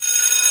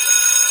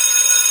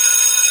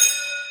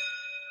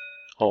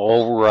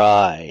All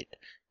right.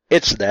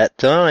 It's that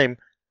time.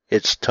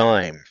 It's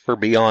time for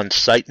Beyond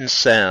Sight and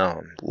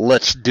Sound.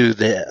 Let's do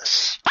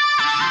this.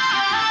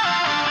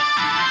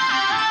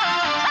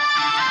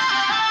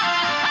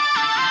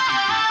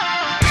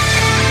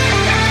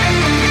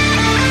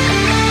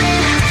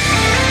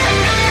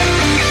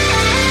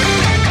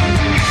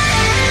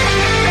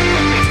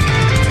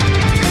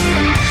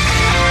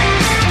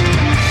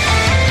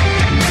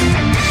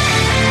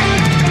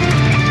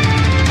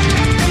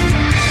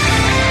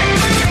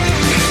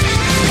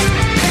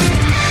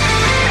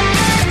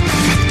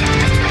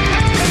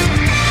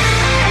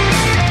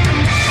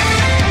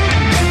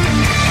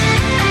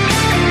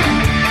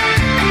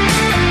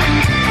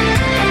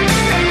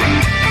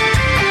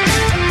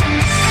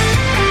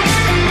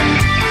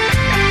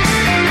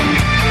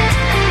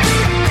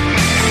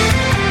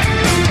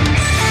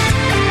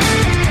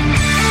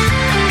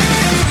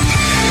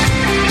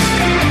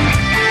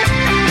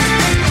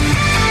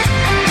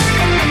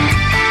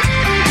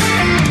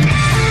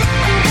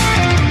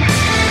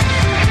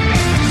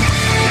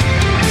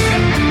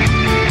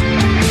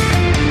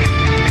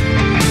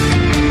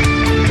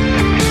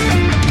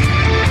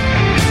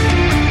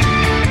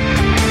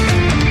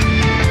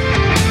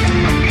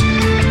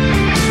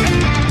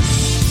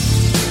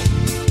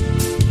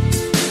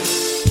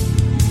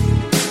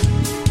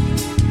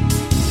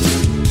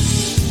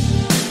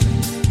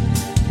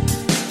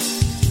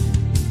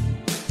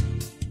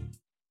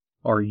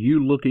 Are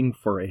you looking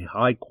for a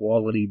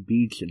high-quality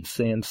beach and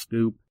sand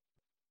scoop?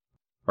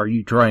 Are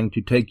you trying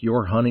to take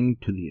your hunting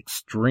to the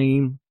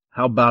extreme?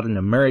 How about an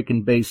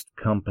American-based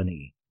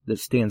company that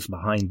stands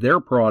behind their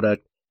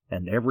product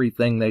and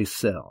everything they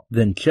sell?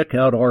 Then check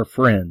out our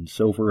friends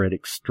over at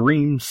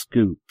Extreme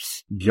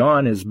Scoops.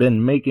 John has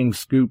been making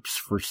scoops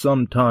for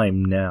some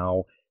time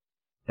now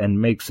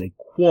and makes a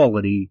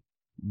quality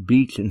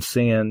beach and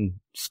sand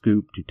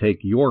scoop to take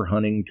your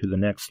hunting to the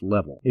next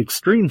level.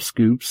 Extreme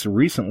Scoops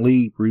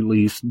recently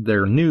released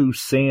their new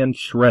sand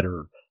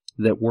shredder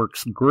that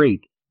works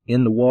great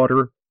in the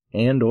water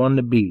and on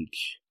the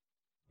beach.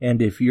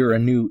 And if you're a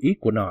new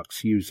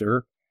Equinox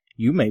user,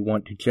 you may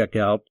want to check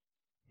out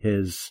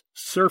his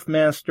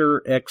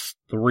Surfmaster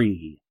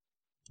X3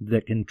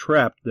 that can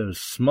trap those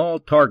small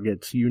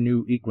targets you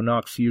new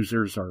Equinox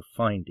users are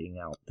finding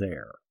out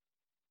there.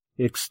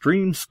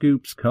 Extreme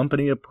Scoops'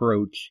 company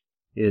approach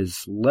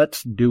is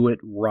let's do it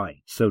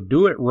right. So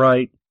do it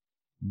right,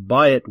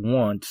 buy it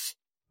once,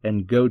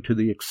 and go to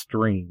the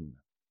extreme.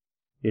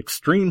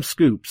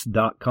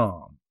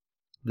 Extremescoops.com.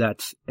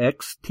 That's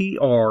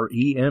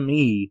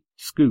XTREME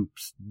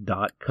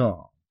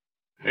scoops.com.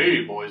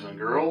 Hey boys and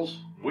girls,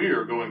 we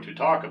are going to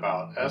talk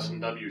about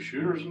S&W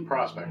shooters and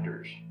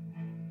prospectors.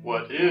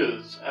 What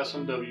is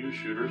S&W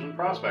shooters and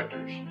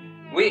prospectors?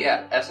 We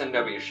at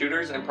S&W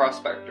Shooters and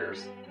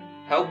Prospectors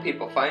help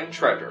people find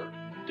treasure.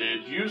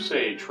 Did you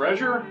say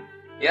treasure?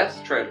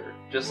 Yes, treasure.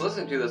 Just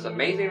listen to this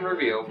amazing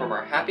review from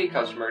our happy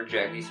customer,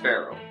 Jackie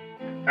Sparrow.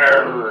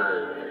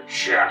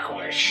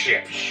 Chocolate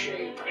ship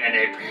shape and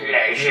a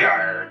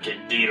pleasure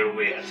to deal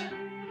with.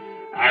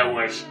 I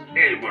was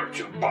able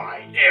to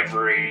buy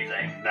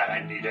everything that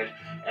I needed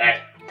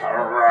at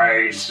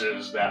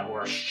prices that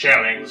were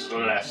shillings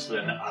less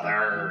than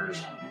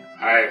others.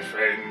 I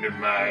found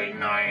my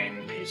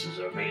 9 pieces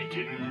of 8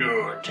 in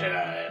no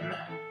time.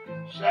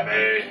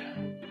 Savvy?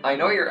 I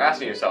know you're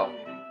asking yourself,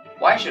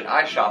 why should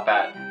I shop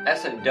at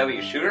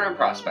S&W Shooter and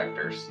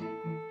Prospectors?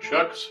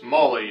 Chuck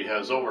Smalley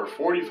has over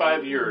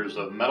 45 years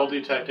of metal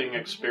detecting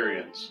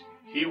experience.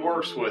 He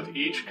works with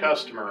each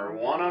customer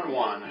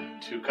one-on-one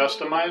to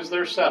customize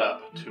their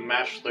setup to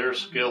match their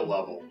skill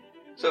level.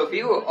 So if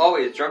you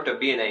always dreamt of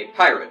being a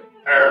pirate,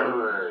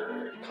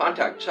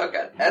 contact Chuck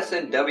at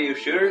S&W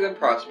Shooters and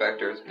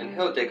Prospectors and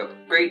he'll dig up a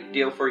great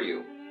deal for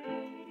you.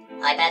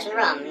 Eye patch and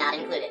rum not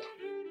included.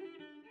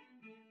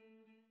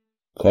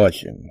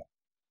 Caution.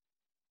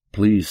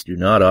 Please do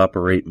not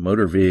operate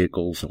motor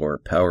vehicles or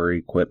power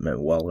equipment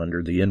while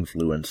under the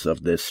influence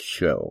of this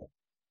show.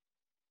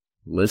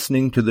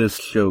 Listening to this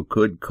show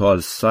could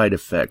cause side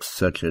effects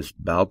such as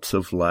bouts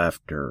of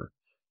laughter,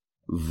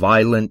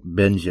 violent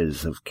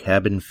binges of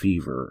cabin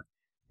fever,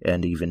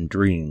 and even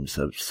dreams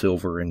of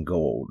silver and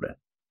gold.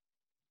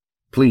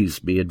 Please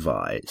be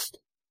advised.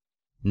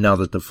 Now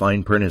that the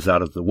fine print is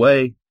out of the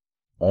way,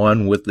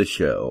 on with the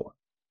show.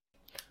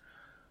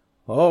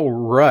 All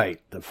right,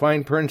 the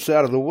fine print's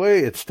out of the way.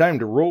 It's time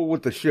to roll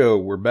with the show.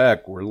 We're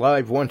back. We're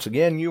live once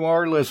again. You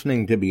are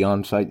listening to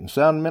Beyond Sight and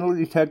Sound, metal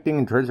detecting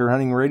and treasure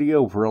hunting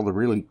radio for all the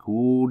really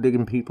cool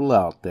digging people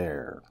out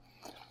there.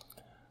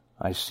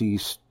 I see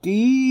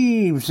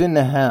Steve's in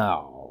the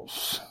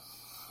house.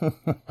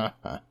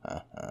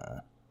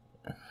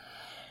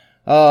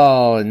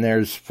 Oh, and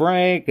there's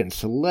Frank and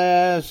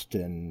Celeste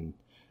and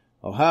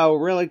Ohio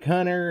Relic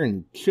Hunter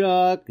and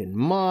Chuck and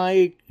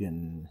Mike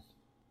and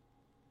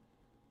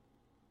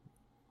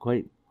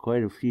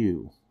quite a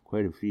few.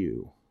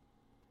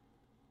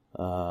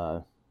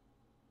 Oh,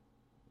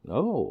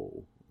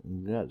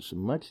 we got some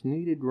much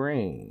needed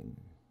rain.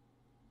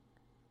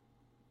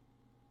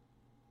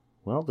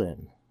 Well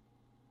then,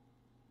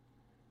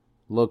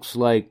 looks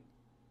like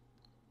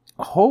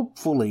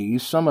hopefully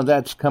some of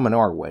that's coming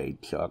our way,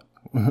 Chuck.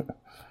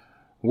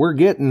 We're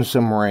getting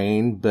some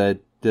rain,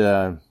 but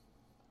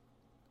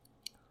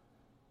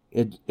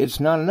it's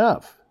not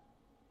enough.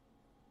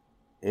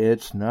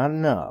 It's not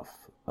enough.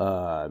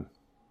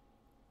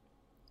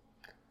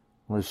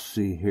 Let's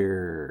see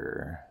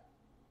here.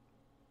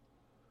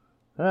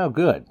 Oh,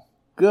 good.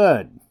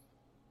 Good.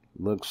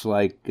 Looks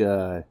like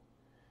it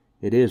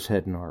is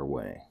heading our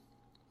way.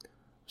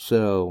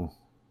 So,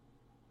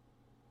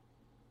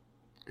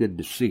 good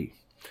to see.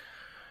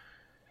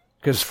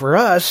 Because for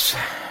us,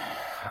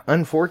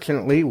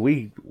 unfortunately,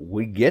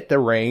 we get the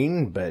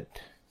rain, but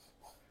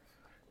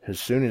as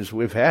soon as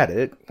we've had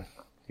it,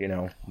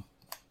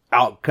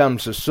 out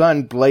comes the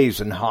sun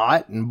blazing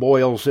hot and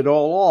boils it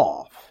all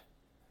off.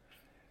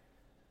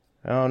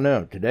 I don't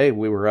know. Today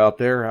we were out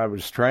there. I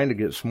was trying to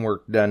get some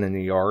work done in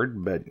the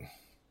yard, but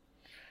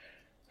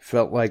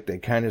felt like they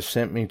kind of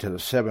sent me to the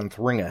 7th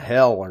ring of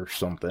hell or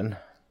something.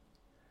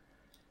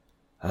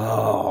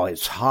 Oh,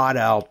 it's hot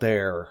out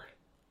there.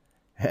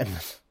 And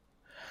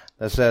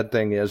the sad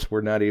thing is we're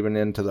not even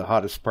into the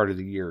hottest part of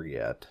the year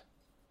yet.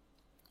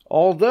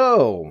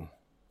 Although,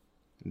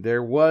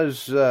 there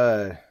was,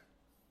 the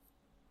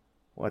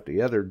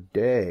other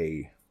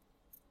day,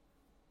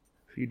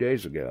 a few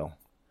days ago,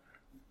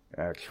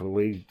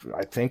 actually,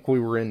 I think we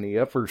were in the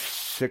upper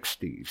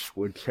 60s,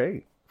 which,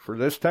 hey, for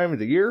this time of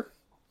the year,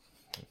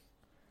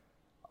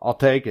 I'll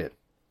take it.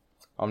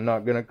 I'm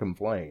not going to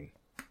complain.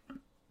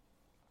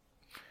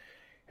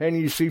 And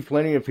you see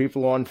plenty of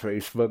people on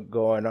Facebook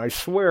going, I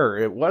swear,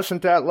 it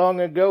wasn't that long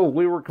ago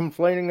we were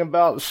complaining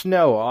about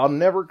snow. I'll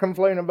never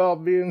complain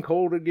about being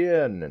cold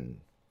again.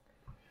 And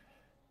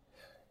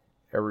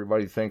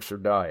everybody thinks they're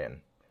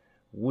dying.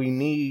 We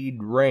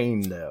need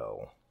rain,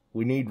 though.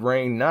 We need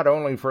rain not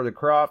only for the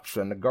crops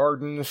and the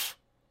gardens,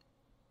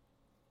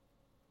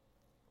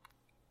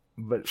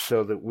 but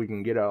so that we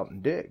can get out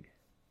and dig.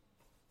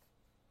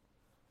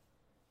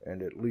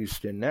 And at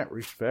least in that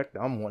respect,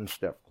 I'm one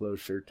step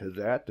closer to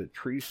that. The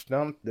tree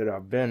stump that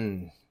I've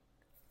been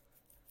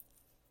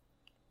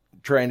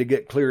trying to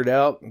get cleared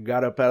out and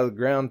got up out of the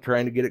ground,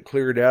 trying to get it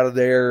cleared out of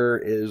there,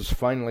 is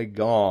finally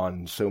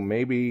gone. So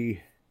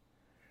maybe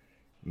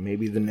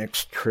the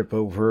next trip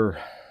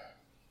over,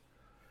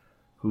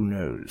 who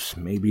knows?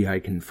 Maybe I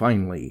can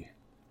finally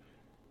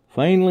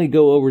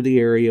go over the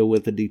area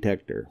with a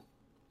detector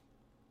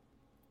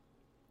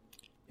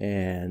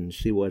and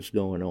see what's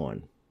going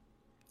on.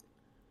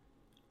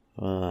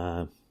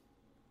 Let's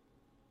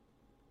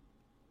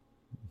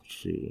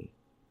see.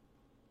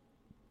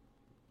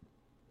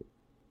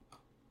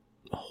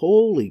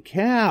 Holy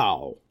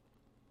cow!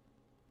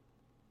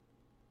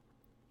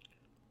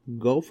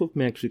 Gulf of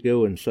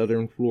Mexico and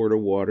southern Florida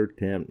water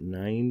temp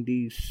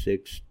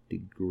 96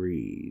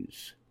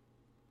 degrees.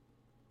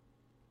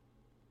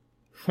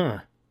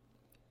 Huh.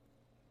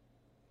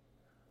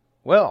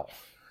 Well,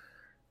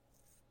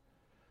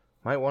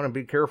 might want to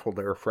be careful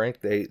there, Frank.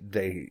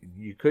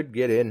 You could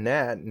get in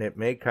that, and it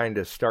may kind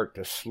of start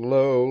to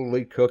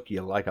slowly cook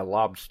you like a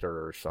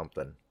lobster or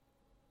something.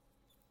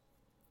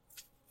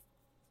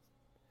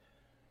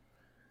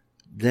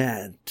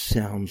 That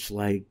sounds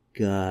like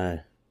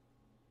not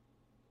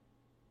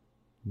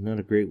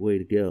a great way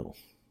to go.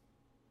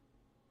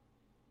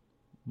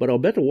 But I'll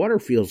bet the water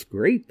feels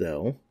great,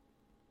 though.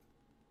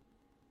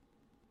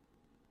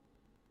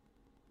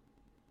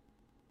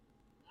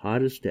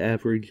 Hottest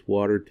average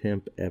water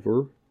temp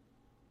ever.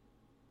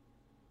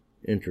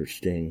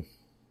 Interesting.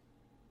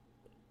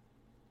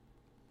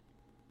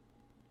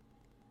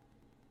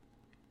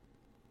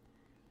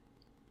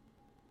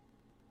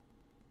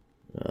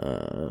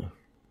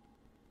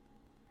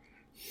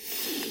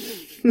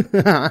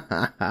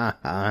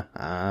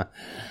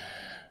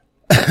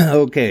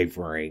 Okay,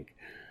 Frank.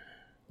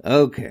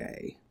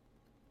 Okay.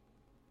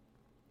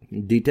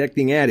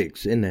 Detecting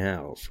addicts in the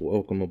house.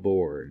 Welcome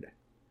aboard.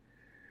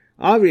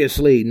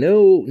 Obviously,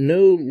 no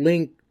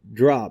link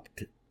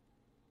dropped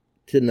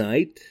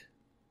tonight.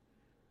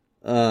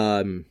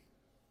 Funny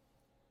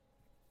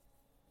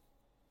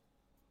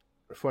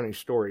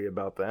story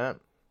about that.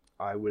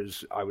 I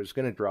was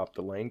going to drop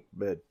the link,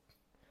 but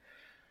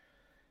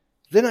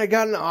then I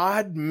got an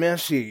odd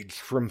message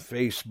from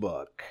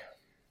Facebook.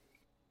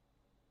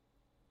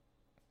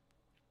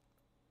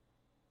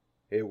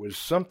 It was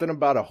something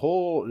about a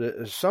whole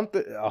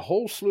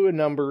slew of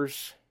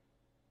numbers,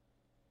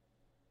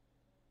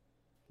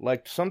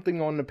 like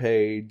something on the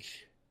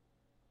page,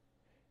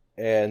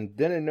 and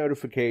then a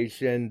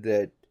notification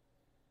that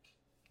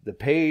the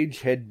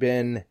page had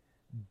been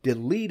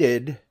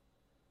deleted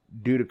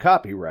due to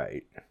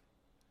copyright.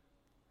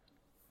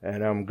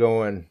 And I'm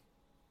going,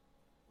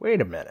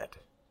 wait a minute.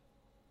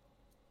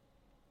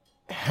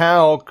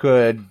 How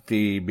could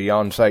the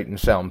Beyond Sight and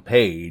Sound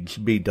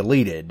page be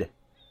deleted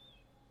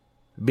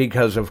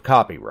because of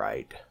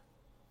copyright?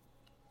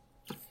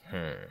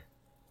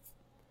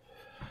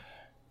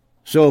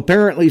 So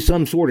apparently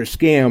some sort of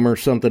scam or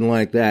something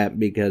like that,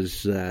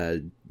 because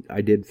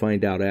I did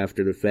find out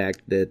after the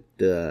fact that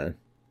the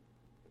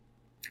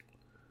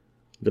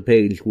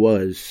page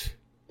was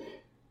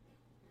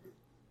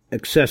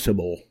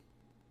accessible.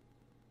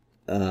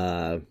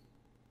 But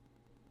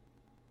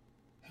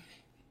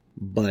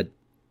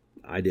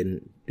I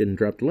didn't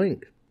drop the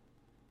link.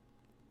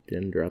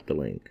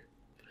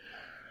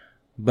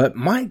 But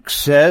Mike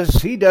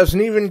says he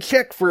doesn't even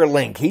check for a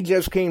link. He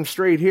just came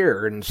straight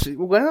here and see,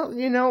 well,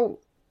 you know,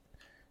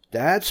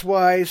 that's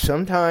why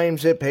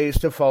sometimes it pays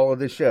to follow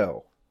the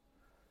show.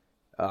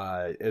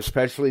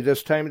 Especially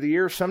this time of the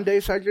year. Some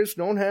days I just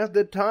don't have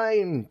the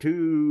time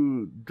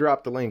to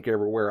drop the link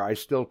everywhere. I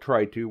still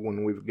try to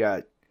when we've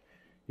got,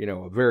 you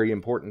know, a very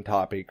important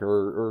topic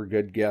or a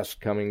good guest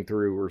coming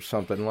through or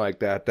something like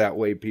that. That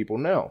way people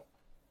know.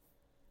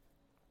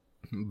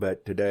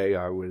 But today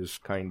I was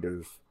kind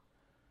of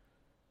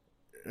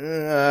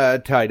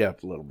tied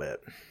up a little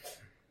bit.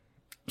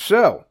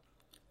 So,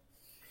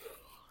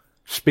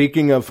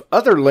 speaking of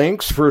other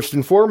links, first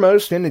and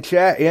foremost, in the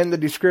chat and the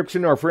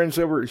description, our friends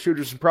over at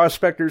Shooters and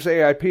Prospectors,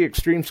 AIP,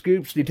 Extreme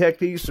Scoops,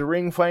 Detectives, The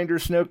Ring Finder,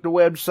 Snook, the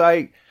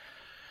website,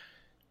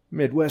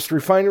 Midwest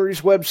Refinery's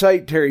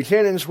website, Terry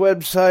Shannon's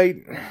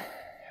website,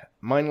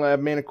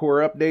 MineLab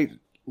Manicore Update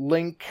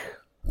link.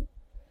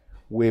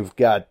 We've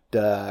got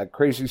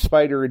Crazy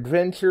Spider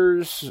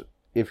Adventures.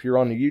 If you're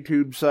on the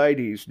YouTube side,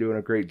 he's doing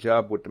a great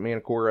job with the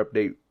Manicore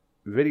Update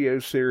video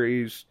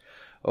series.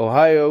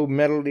 Ohio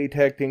Metal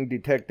Detecting,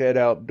 Detect That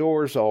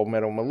Outdoors, All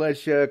Metal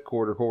Militia,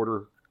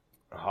 Quarter,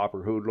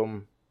 Hopper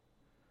Hoodlum.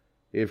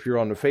 If you're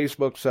on the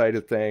Facebook side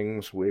of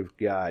things, we've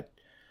got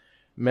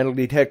Metal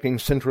Detecting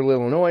Central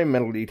Illinois,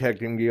 Metal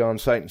Detecting Beyond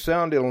Sight and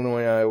Sound,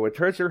 Illinois, Iowa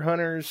Treasure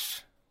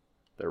Hunters,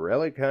 The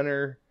Relic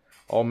Hunter,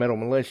 All Metal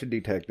Militia,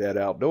 Detect That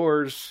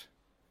Outdoors,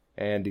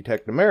 and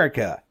Detect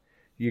America.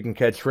 You can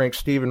catch Frank,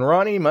 Steve, and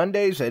Ronnie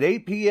Mondays at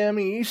 8 p.m.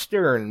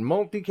 Eastern.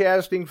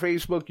 Multicasting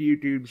Facebook,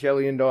 YouTube,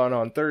 Shelly and Dawn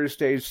on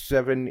Thursdays,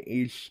 7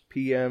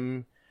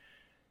 p.m.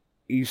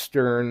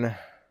 Eastern.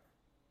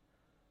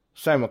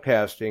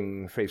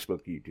 Simulcasting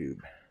Facebook, YouTube.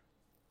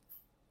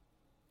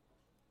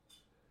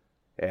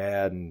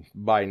 And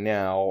by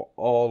now,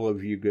 all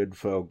of you good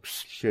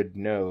folks should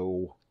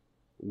know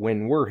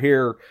when we're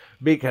here,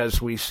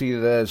 because we see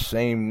the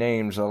same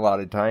names a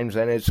lot of times,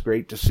 and it's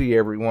great to see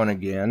everyone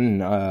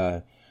again.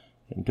 I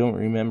don't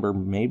remember,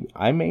 maybe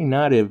I may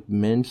not have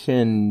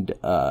mentioned,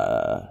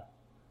 I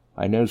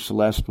know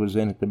Celeste was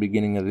in at the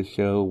beginning of the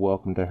show.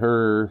 Welcome to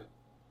her.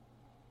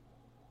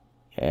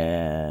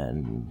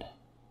 And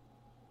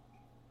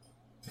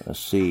let's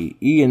see,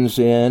 Ian's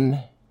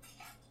in.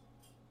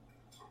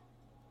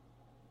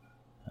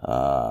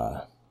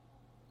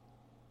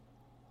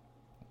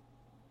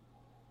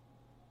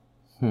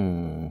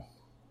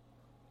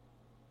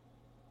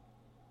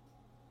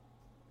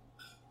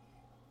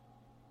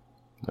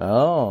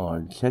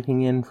 Oh,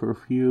 checking in for a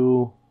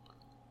few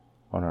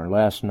on our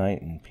last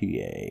night in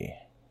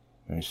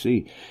PA. I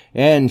see.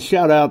 And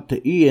shout out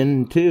to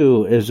Ian,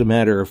 too, as a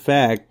matter of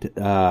fact.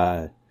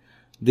 The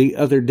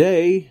other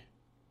day,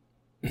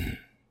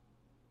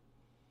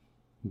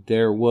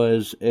 there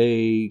was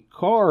a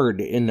card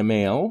in the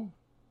mail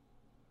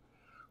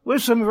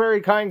with some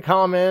very kind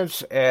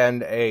comments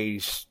and a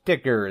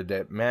sticker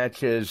that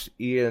matches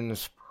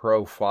Ian's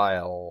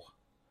profile,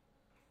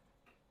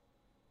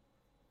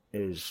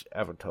 his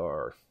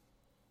avatar.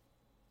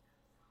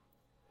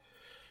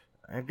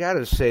 I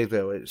gotta say,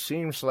 though, it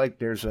seems like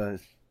there's a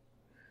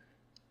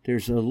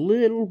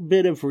little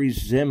bit of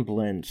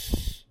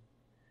resemblance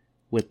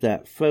with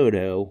that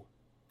photo.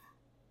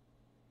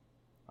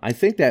 I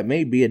think that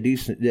may be a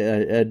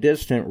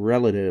distant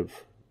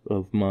relative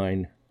of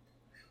mine.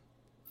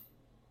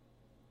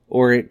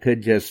 Or it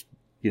could just,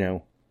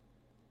 it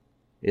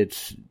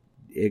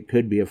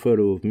could be a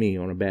photo of me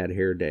on a bad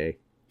hair day.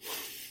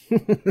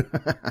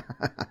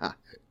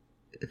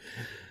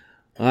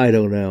 I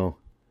don't know.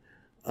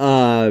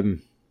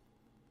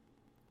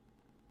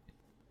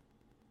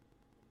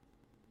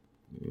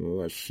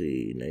 Let's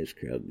see. Nice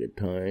crowd, good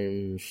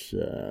times.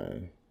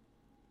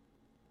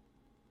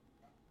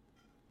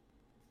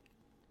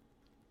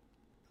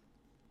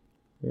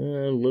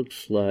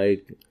 Looks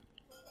like,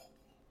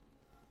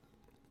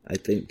 I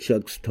think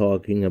Chuck's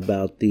talking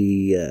about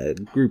the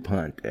group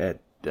hunt at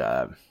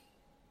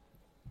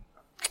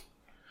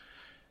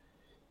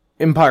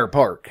Empire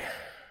Park.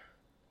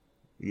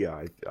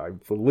 Yeah, I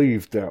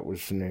believe that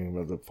was the name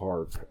of the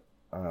park.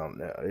 I don't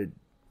know.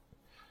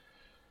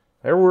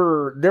 There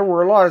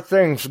were a lot of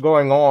things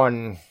going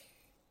on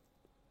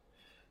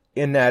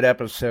in that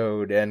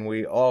episode, and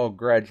we all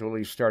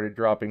gradually started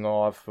dropping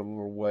off a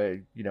little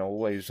way,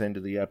 ways into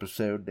the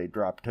episode. They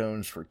dropped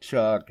tones for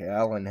Chuck.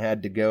 Alan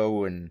had to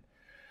go and,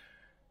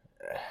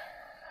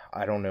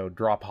 I don't know,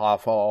 drop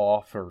Hoff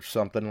off or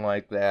something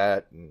like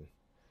that. And,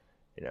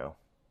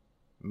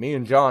 me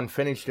and John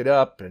finished it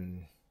up,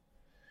 and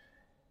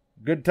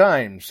good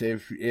times.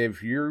 If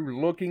you're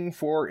looking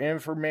for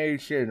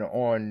information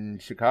on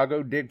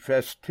Chicago Dig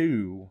Fest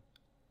 2,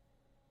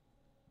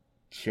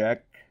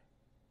 check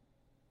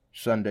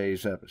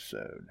Sunday's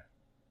episode.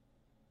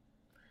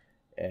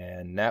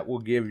 And that will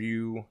give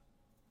you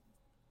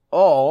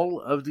all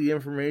of the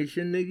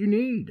information that you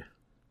need.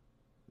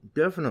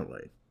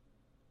 Definitely.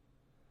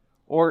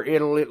 or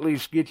it'll at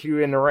least get you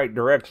in the right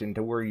direction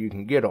to where you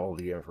can get all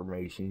the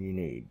information you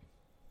need.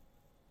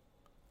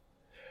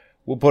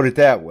 We'll put it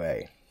that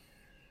way.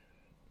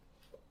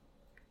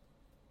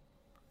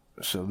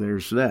 So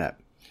there's that.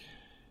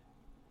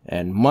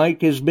 And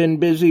Mike has been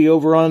busy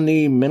over on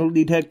the Metal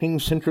Detecting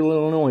Central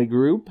Illinois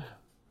group.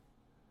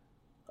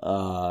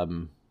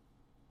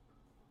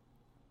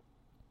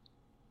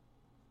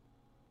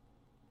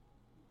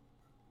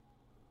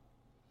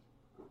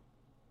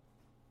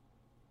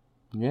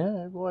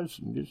 Yeah, it was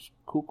just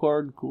cool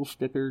card, cool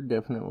sticker,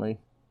 definitely.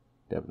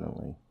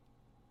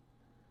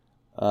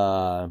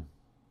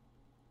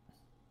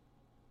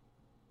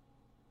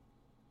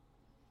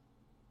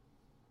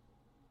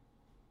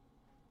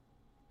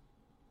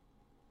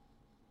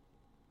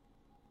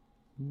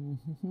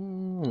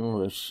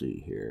 Let's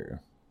see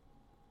here.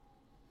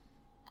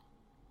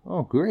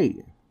 Oh,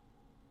 great.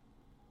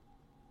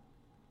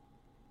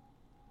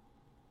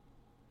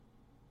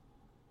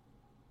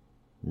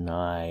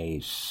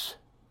 Nice.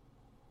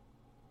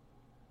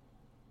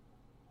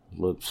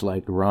 Looks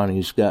like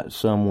Ronnie's got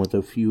some with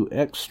a few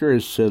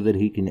extras so that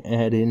he can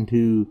add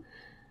into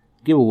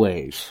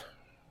giveaways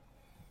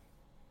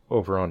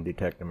over on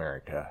Detect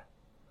America.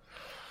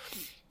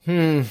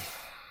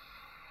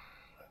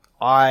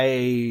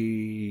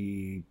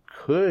 I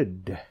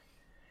could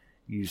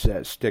use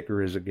that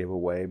sticker as a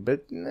giveaway,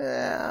 but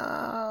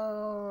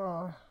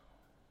no.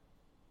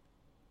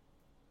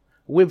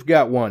 We've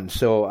got one,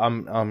 so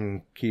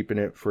I'm keeping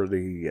it for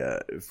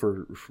the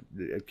for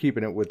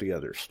keeping it with the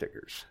other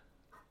stickers.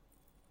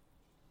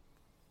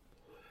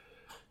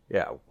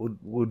 Yeah,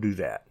 we'll do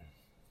that.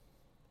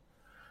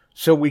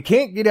 So we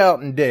can't get out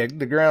and dig.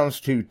 The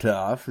ground's too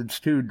tough. It's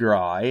too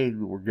dry.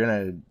 We're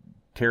gonna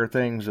tear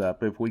things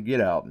up if we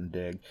get out and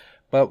dig.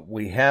 But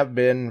we have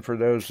been, for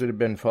those that have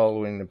been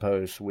following the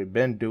post, we've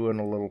been doing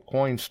a little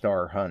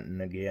Coinstar hunting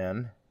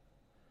again.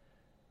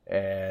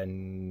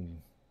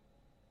 And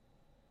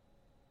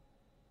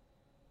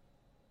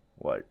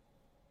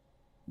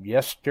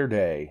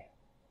yesterday,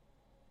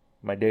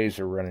 my days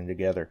are running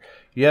together.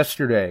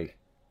 Yesterday,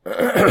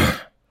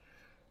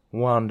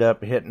 wound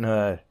up hitting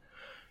a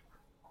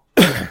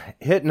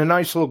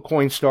nice little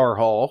Coinstar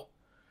haul.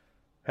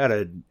 Had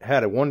a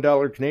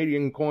 $1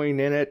 Canadian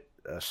coin in it,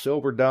 a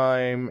silver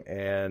dime,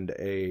 and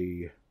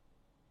a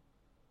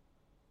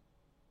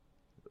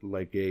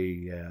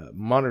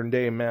modern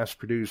day mass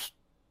produced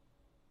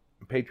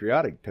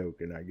patriotic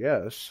token, I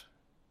guess.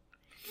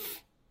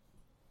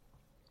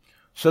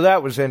 So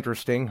that was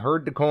interesting.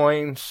 Heard the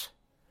coins.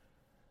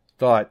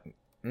 Thought,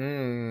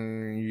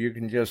 you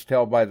can just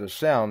tell by the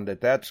sound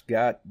that's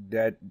got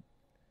that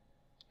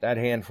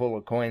handful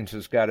of coins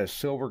has got a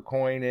silver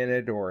coin in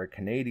it, or a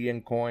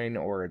Canadian coin,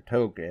 or a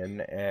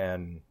token,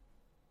 and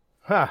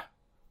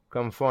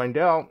come find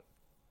out,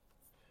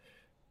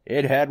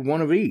 it had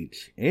one of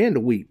each, and a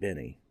wheat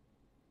penny.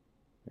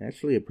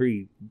 Actually, a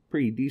pretty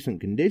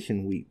decent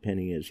condition wheat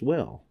penny as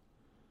well.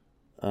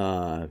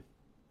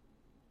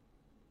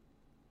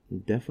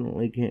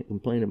 Definitely can't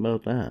complain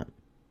about that.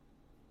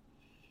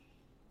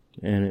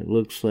 And it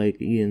looks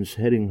like Ian's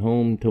heading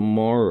home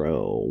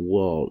tomorrow.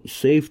 Well,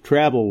 safe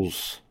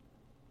travels.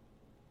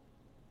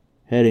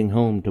 Heading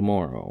home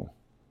tomorrow.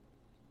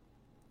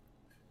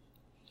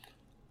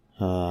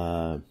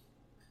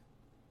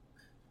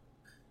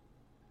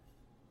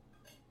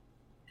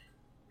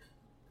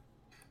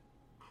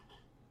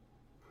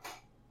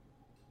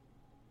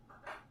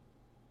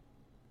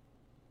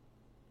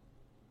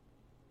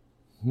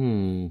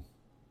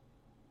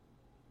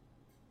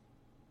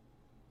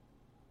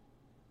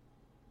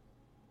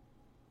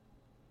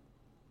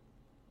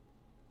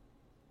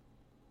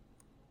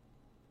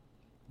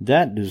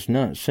 That does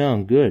not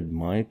sound good,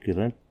 Mike.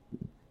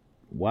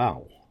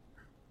 Wow.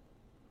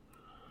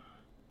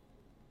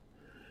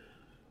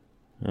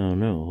 Oh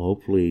no,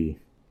 hopefully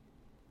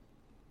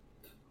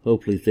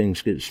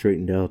things get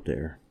straightened out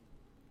there.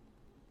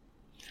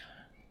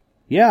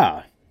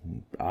 Yeah,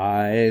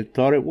 I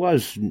thought it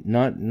was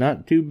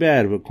not too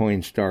bad of a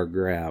Coinstar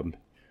grab.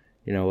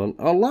 You know,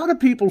 a lot of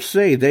people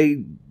say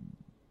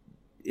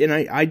and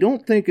I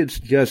don't think it's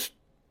just,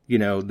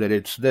 that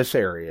it's this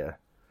area.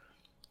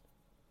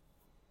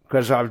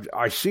 Because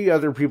I see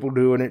other people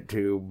doing it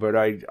too, but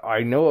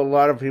I know a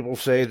lot of people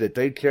say that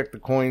they check the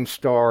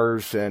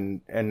Coinstars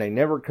and they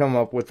never come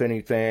up with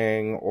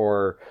anything,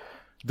 or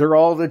they're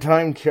all the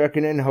time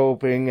checking and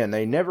hoping, and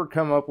they never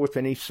come up with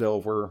any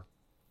silver.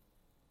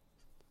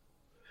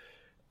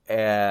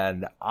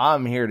 And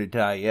I'm here to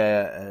tell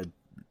you,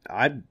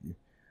 I've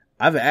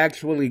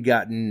actually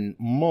gotten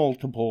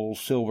multiple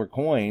silver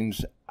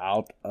coins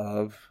out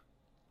of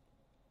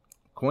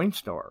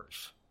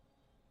Coinstars.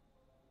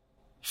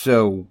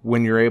 So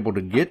when you're able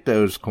to get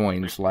those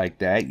coins like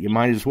that, you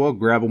might as well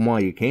grab them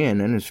while you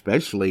can, and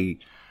especially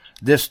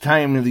this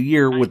time of the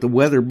year with the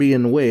weather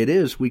being the way it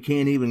is, we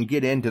can't even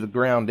get into the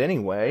ground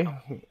anyway.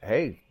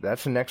 Hey,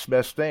 that's the next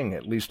best thing.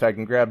 At least I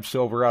can grab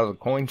silver out of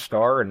the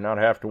Coinstar and not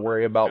have to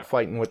worry about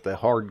fighting with the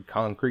hard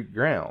concrete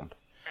ground.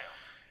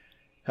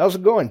 How's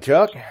it going,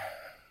 Chuck?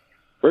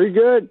 Pretty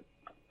good.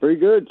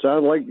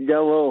 Sounds like you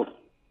got a little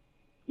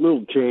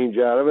little change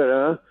out of it,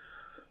 huh?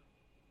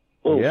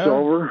 A little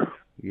silver.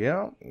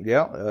 Yeah.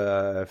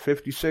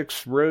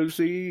 56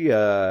 Rosie.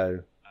 I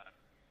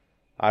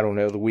don't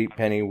know. The wheat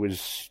penny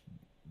was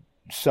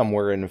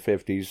somewhere in the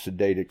 50s. The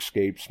date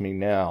escapes me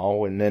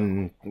now. And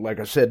then, like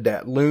I said,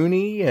 that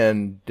Looney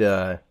and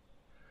the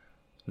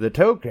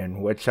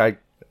token, which I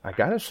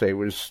gotta say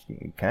was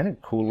kind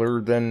of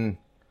cooler than,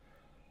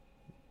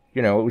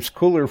 it was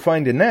cooler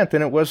finding that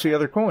than it was the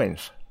other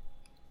coins.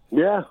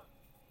 Yeah.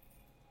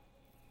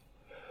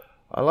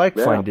 I like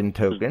finding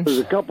tokens. There's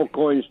a couple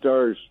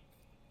Coinstars,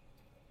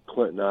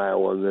 Clinton,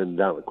 Iowa, and then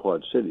down at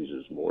Quad Cities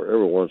is more.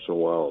 Every once in a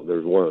while,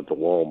 there's one at the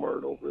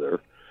Walmart over there.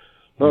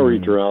 I'll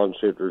reach around and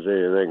see if there's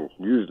anything.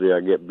 Usually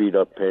I get beat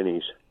up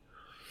pennies.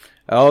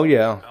 Oh,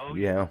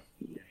 yeah.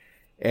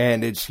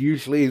 And it's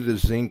usually the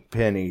zinc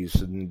pennies,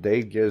 and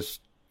they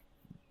just,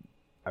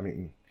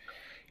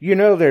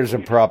 there's a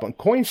problem.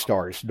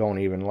 Coinstars don't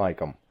even like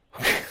them.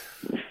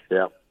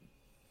 Yeah.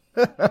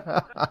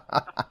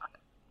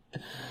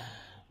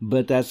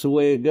 But that's the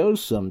way it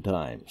goes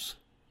sometimes.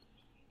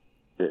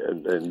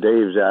 And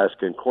Dave's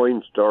asking,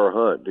 Coinstar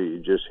Hunt, do you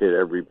just hit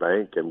every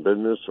bank and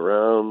business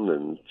around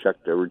and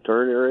check the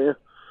return area?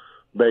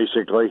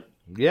 Basically.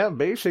 Yeah,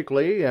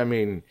 basically.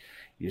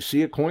 You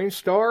see a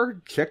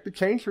Coinstar, check the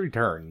change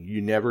return.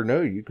 You never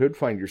know. You could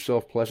find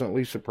yourself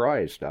pleasantly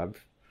surprised.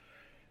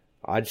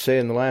 I'd say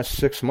in the last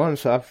 6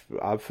 months,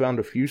 I've found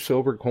a few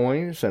silver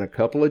coins and a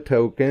couple of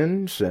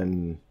tokens,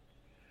 and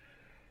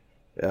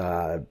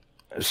a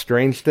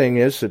strange thing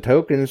is, the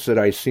tokens that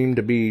I seem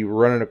to be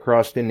running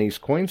across in these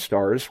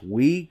Coinstars,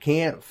 we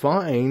can't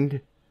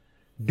find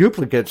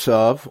duplicates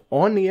of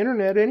on the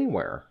internet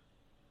anywhere.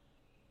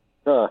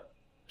 Huh.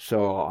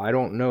 So I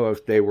don't know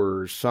if they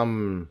were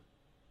some,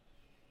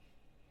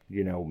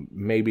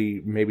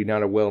 maybe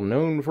not a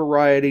well-known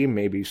variety,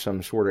 maybe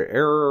some sort of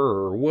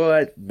error or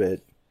what,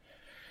 but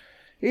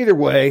either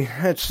way,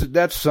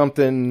 that's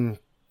something,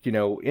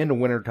 in the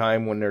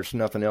wintertime when there's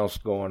nothing else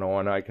going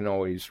on, I can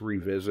always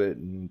revisit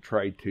and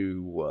try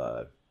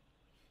to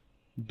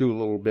do a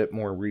little bit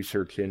more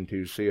research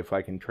into, see if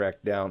I can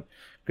track down,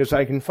 because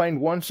I can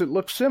find ones that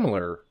look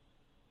similar,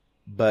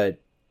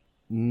 but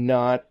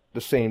not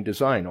the same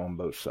design on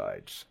both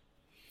sides.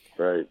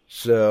 Right.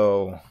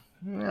 So,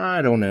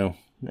 I don't know.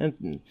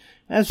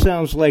 That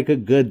sounds like a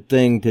good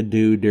thing to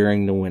do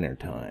during the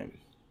wintertime.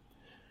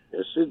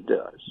 Yes, it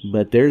does.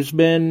 But there's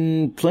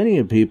been plenty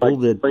of people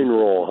that... Plain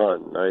roll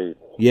hunting.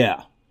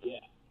 Yeah.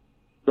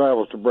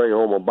 Travels to bring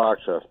home a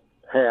box of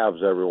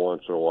halves every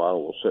once in a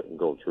while. We'll sit and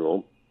go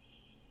through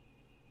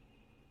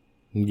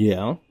them.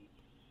 Yeah.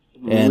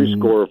 And we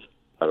score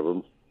out of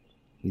them.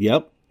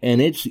 Yep.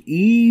 And it's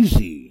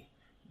easy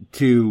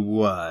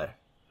to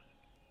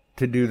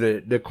do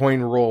the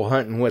coin roll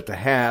hunting with the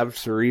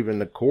halves or even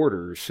the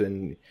quarters,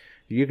 and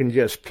you can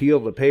just peel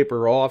the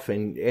paper off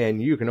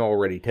and you can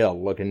already tell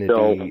looking at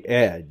the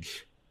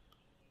edge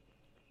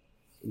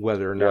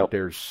whether or not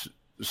there's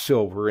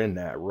silver in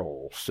that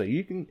roll. So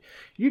you can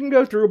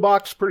go through a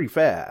box pretty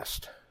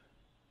fast.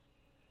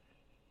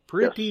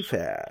 Pretty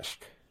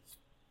fast.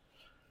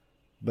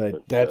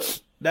 But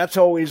that's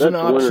always an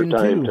option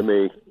too. To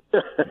me.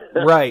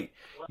 Right.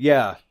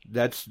 Yeah,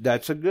 that's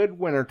a good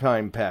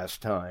wintertime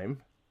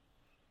pastime.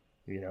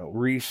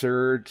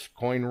 Research,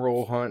 coin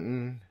roll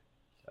hunting,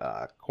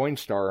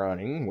 Coinstar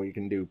hunting, we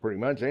can do pretty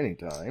much any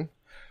time.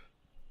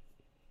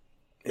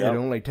 Yep. It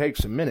only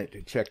takes a minute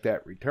to check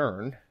that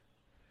return.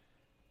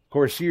 Of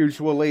course,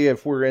 usually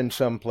if we're in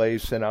some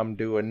place and I'm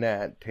doing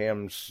that,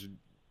 Tam's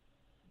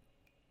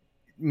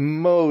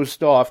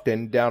most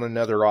often down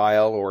another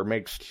aisle or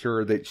makes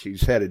sure that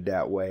she's headed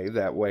that way.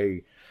 That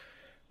way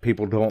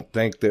people don't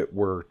think that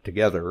we're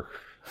together.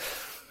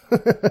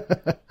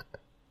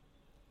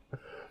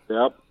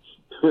 Yep.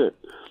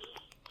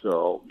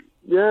 So,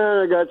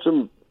 yeah, I got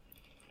some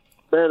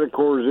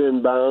Manticores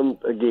inbound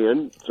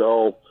again,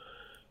 so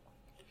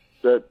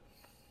that's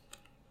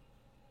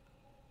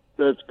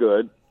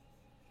good.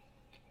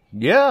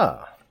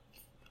 Yeah,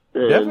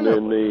 and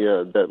definitely.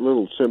 then that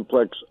little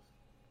Simplex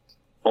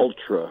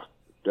Ultra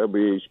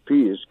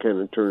WHP has kind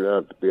of turned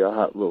out to be a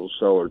hot little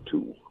seller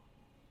too.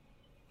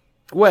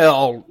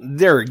 Well,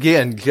 there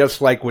again,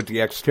 just like with the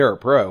Xterra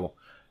Pro,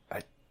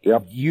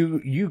 yep.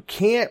 You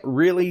can't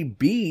really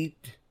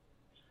beat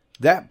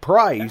that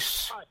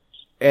price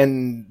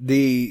and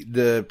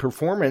the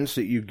performance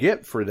that you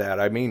get for that.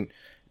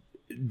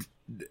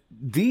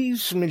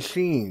 These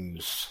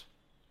machines,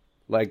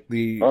 like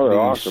the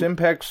awesome.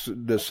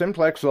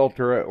 Simplex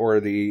Ultra or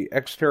the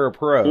Xterra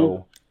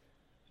Pro,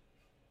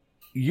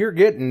 you're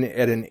getting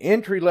at an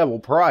entry-level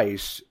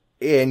price,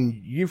 and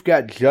you've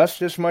got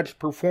just as much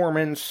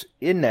performance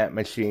in that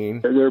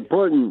machine. And they're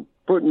putting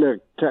the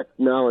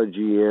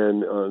technology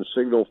in on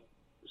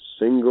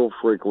single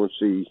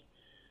frequency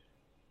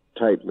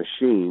type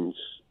machines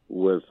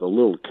with a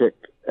little kick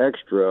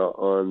extra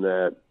on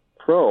that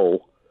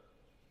Pro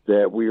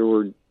that we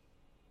were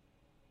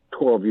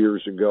 12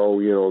 years ago,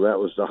 that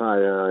was the high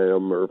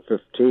item, or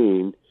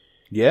 15.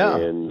 Yeah.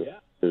 And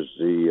is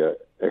the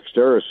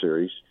Xterra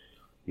series.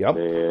 Yep.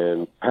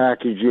 And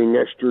packaging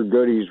extra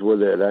goodies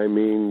with it. I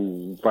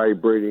mean,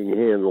 vibrating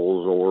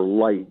handles or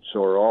lights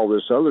or all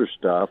this other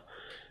stuff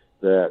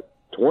that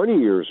 20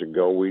 years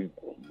ago we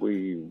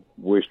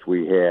wished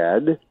we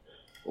had,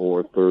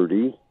 or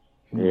 30.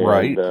 And,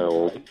 right.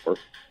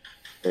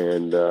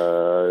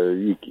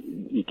 You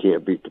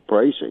can't beat the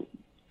pricing.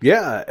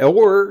 Yeah,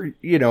 or,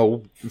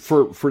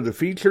 for the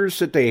features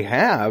that they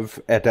have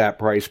at that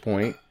price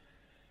point,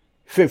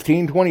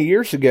 15, 20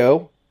 years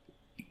ago,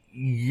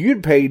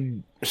 you'd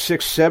paid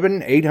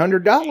 $600,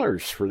 $700,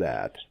 $800 for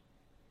that.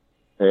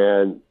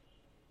 And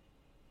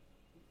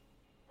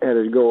had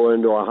to go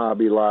into a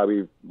Hobby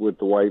Lobby with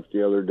the wife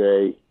the other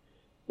day.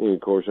 And,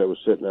 of course, I was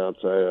sitting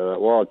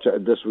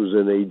outside. This was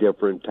in a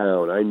different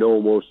town. I know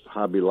most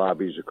Hobby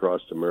Lobbies across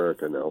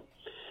America now.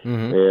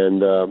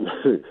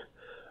 Mm-hmm. And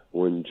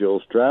when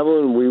Jill's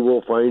traveling, we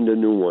will find a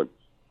new one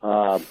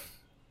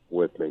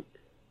with me.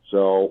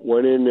 So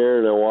went in there,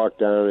 and I walked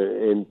down,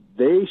 and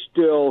they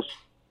still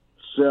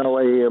sell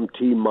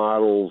AMT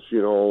models,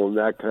 and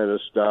that kind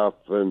of stuff.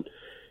 And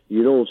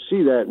you don't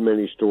see that in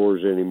many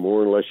stores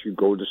anymore unless you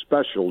go to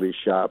specialty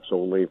shops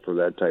only for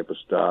that type of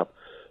stuff.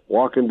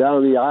 Walking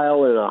down the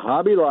aisle in a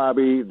Hobby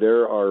Lobby,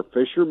 there are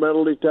Fisher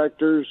metal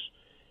detectors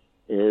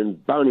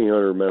and Bounty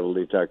Hunter metal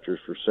detectors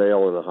for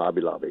sale in a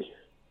Hobby Lobby.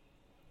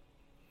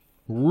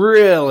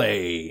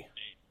 Really?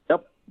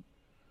 Yep.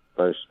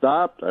 I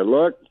stopped, I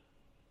looked.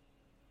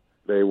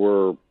 They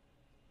were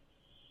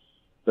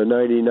the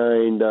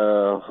 $99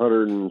 to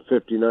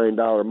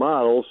 $159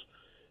 models,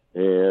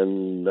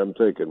 and I'm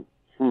thinking,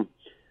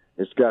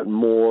 it's gotten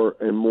more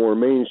and more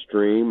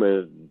mainstream,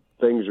 and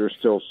things are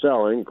still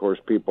selling. Of course,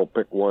 people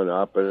pick one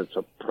up, and it's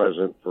a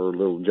present for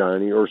little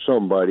Johnny or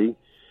somebody,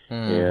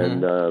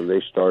 and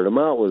they start them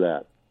out with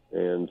that.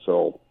 And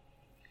so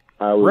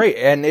right,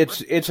 and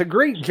it's a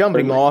great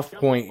jumping off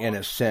point in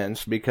a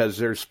sense, because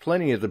there's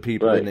plenty of the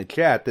people in the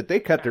chat that they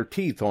cut their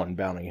teeth on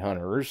bounty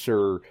hunters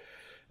or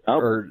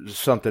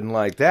something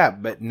like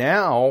that. But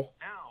now,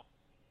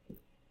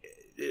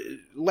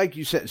 like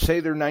you said, say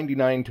they're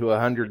 $99 to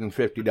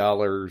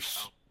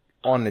 $150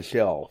 on the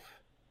shelf.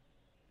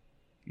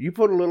 You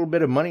put a little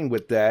bit of money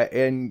with that,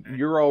 and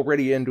you're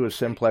already into a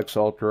Simplex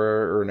Ultra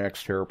or an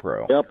Xterra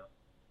Pro.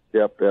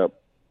 Yep.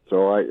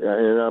 So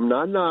I'm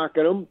not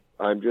knocking them.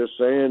 I'm just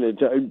saying,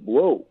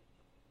 whoa,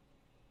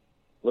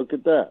 look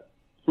at that.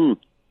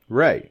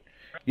 Right.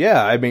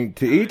 Yeah, I mean,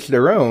 to each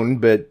their own,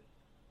 but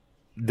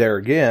there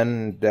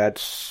again,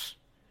 that's,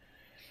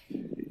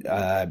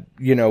 I'll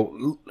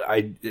use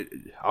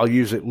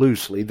it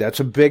loosely. That's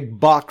a big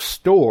box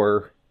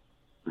store,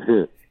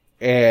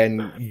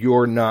 and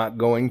you're not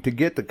going to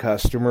get the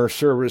customer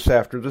service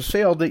after the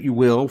sale that you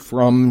will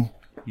from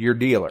your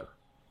dealer.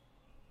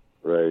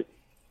 Right.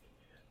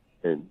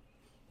 And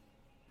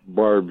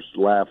Barb's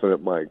laughing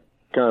at my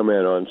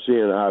comment on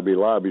seeing Hobby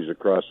Lobbies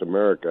across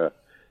America.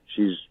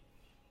 She's,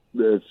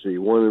 let's see,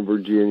 one in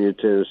Virginia,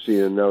 Tennessee,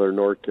 another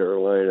North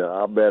Carolina.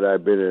 I'll bet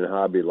I've been in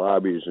Hobby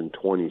Lobbies in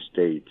 20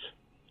 states.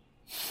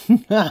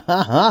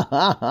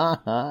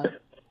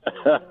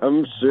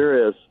 I'm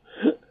serious.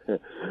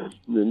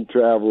 Been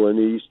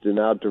traveling east and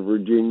out to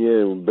Virginia,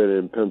 and been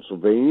in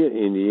Pennsylvania,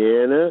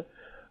 Indiana,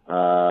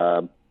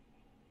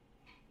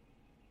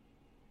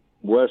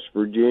 West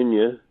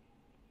Virginia,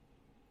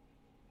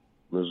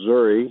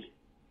 Missouri,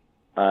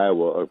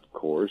 Iowa, of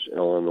course,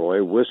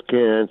 Illinois,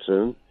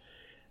 Wisconsin,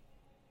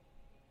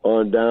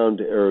 on down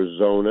to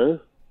Arizona.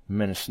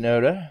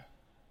 Minnesota.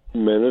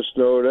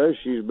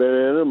 She's been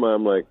in them.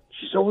 I'm like,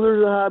 she's over there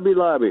to the Hobby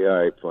Lobby.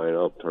 All right, fine,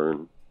 I'll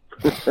turn.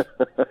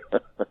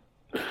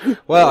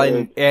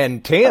 Well,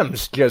 and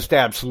Tam's just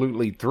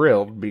absolutely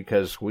thrilled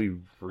because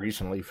we've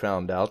recently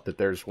found out that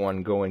there's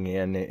one going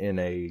in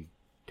a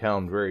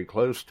town very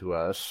close to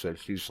us. So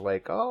she's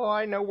like, oh,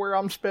 I know where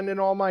I'm spending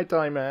all my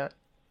time at.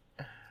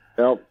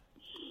 Yep.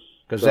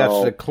 Because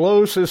that's the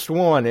closest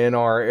one in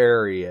our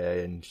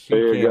area, and she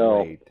can't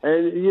wait.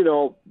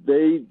 And,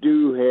 they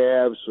do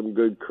have some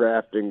good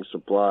crafting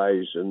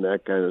supplies and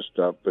that kind of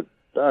stuff, but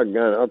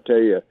doggone, I'll tell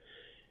you,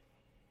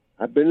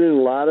 I've been in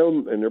a lot of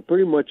them, and they're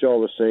pretty much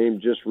all the same,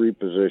 just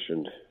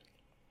repositioned.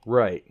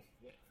 Right.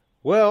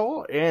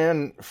 Well,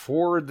 and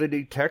for the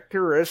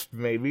detectorist,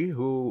 maybe,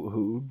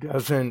 who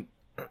doesn't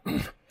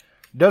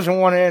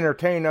want to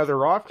entertain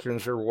other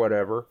options or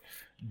whatever,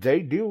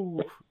 they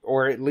do,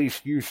 or at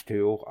least used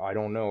to. I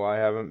don't know. I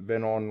haven't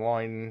been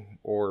online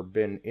or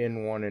been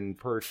in one in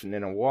person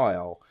in a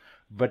while.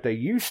 But they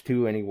used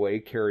to, anyway,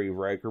 carry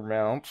Riker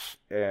mounts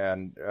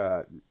and,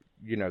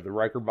 the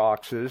Riker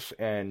boxes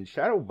and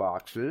shadow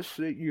boxes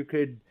that you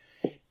could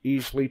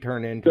easily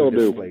turn into a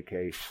display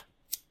case.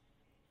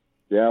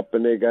 Yep,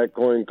 and they got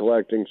coin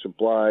collecting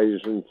supplies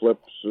and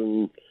flips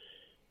and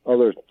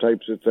other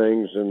types of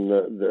things. And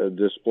the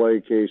display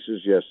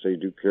cases, yes, they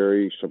do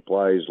carry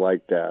supplies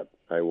like that.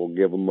 I will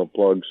give them a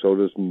plug. So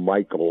does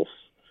Michael's.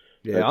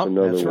 Yeah,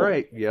 that's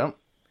right. Yeah.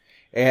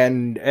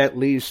 And at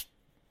least,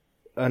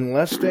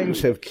 unless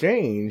things have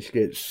changed,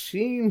 it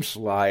seems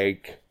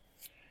like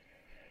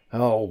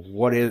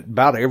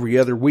about every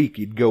other week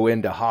you'd go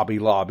into Hobby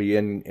Lobby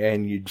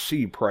and you'd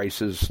see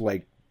prices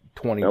like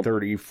 20,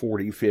 30,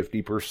 40,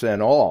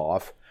 50%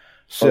 off.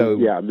 So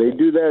yeah, they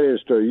do that in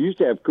store. You used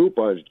to have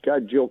coupons.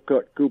 God, Jill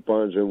cut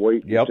coupons and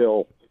wait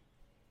until,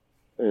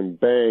 and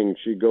bang,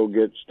 she'd go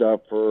get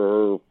stuff for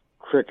her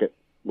cricket,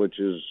 which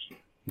is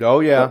big,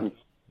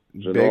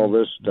 all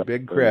this stuff.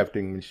 Big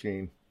crafting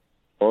machine.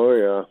 Oh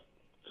yeah,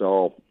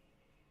 so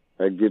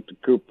I'd get the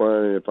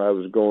coupon, and if I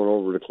was going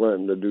over to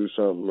Clinton to do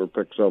something or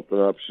pick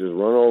something up, she says,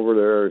 run over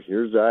there.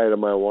 Here's the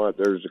item I want.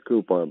 There's the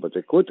coupon. But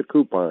they quit the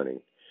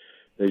couponing.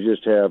 They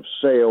just have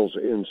sales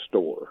in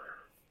store.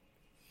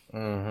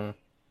 Mm-hmm.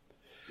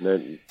 And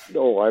then,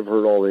 I've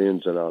heard all the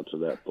ins and outs of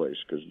that place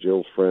because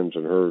Jill's friends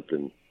and her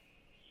can.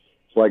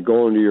 It's like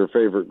going to your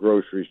favorite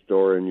grocery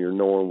store and you're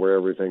knowing where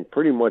everything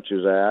pretty much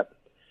is at.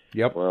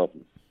 Yep. Well,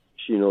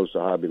 she knows the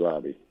Hobby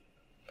Lobby.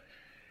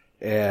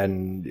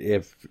 And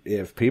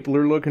if people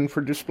are looking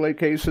for display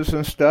cases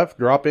and stuff,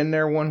 drop in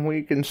there one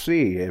week and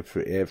see.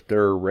 If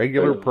they're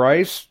regular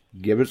price,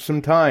 give it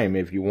some time.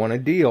 If you want a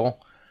deal,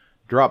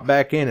 drop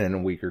back in a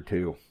week or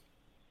two.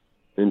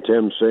 And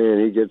Tim's saying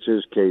he gets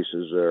his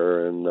cases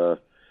there, and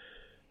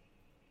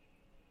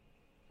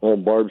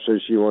Barb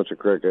says she wants a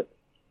cricket.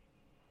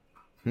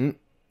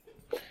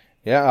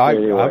 Yeah,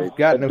 anyway, I've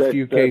gotten a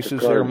few cases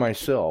there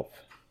myself.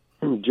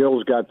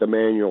 Jill's got the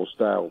manual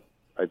style,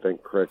 I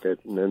think, cricket,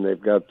 and then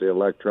they've got the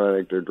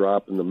electronic. They're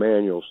dropping the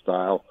manual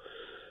style,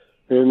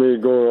 and they're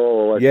going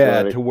all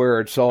electronic. Yeah, to where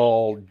it's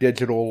all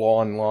digital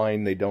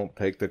online. They don't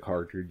take the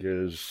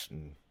cartridges.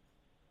 And...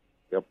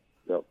 Yep.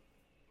 So.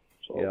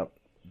 Yep.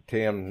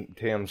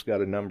 Tam's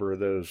got a number of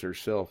those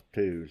herself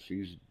too.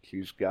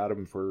 She's got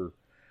them for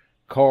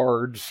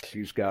cards.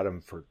 She's got them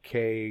for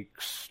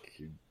cakes.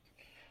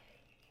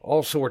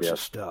 All sorts of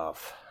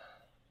stuff.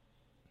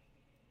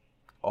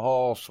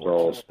 All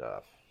sorts of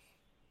stuff.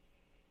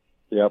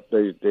 Yep,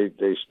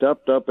 they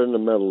stepped up into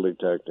metal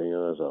detecting,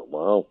 and I thought,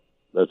 wow,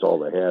 that's all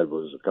they had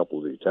was a couple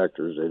of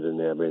detectors. They didn't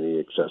have any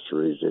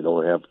accessories. They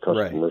don't have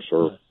customer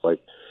service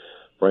like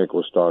Frank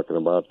was talking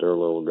about there a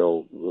little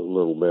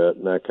bit,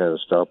 and that kind of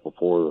stuff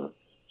before the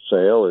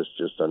sale. It's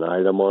just an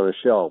item on a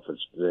shelf.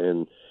 It's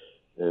in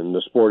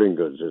the sporting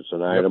goods. It's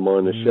an item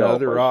on the shelf.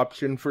 Another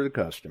option for the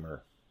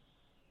customer.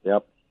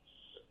 Yep.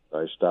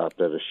 I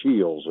stopped at a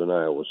Shields in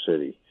Iowa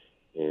City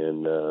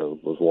and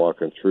was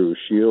walking through.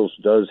 Shields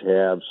does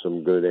have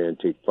some good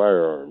antique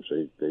firearms.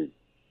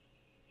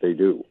 They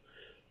do.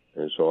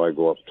 And so I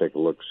go up and take a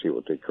look, see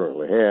what they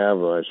currently have,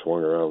 and I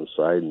swung around the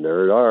side, and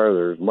there it are.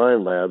 There's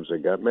Mine Labs. They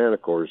got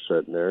Manticores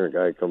sitting there. A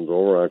guy comes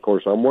over, and of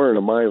course, I'm wearing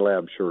a Mine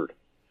Lab shirt.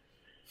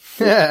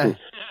 He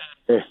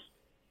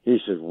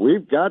said,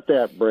 we've got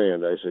that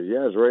brand. I said,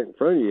 yeah, it's right in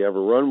front of you. You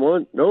ever run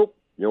one? Nope.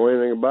 You know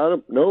anything about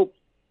them? Nope.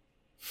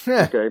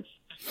 Okay.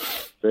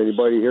 Does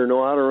anybody here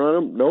know how to run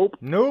them? Nope.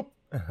 Nope.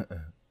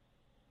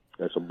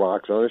 That's a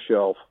box on a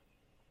shelf.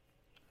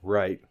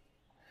 Right.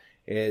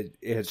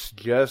 It's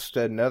just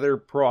another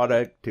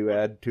product to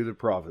add to the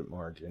profit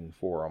margin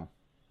for them.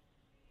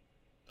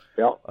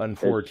 Yeah.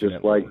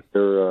 Unfortunately. It's just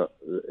like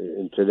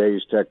in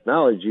today's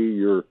technology,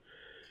 your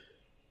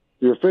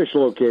fish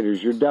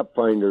locators, your depth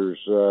finders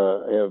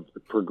have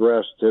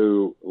progressed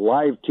to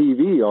live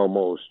TV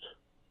almost.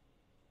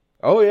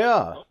 Oh,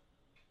 yeah.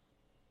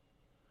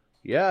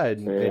 Yeah,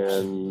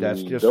 and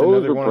that's just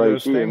another one of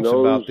those things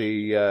about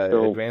the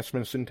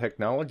advancements in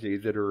technology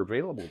that are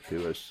available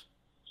to us.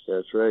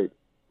 That's right.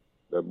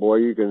 But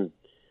boy,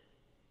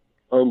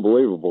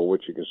 unbelievable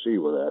what you can see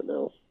with that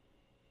now.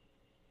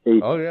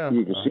 You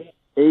can see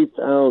 1/8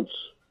 ounce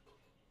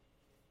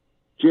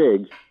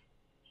jig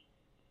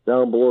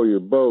down below your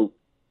boat,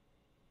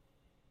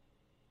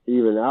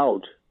 even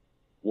out,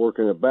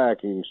 working it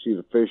back, and you can see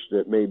the fish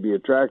that may be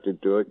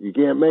attracted to it. You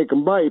can't make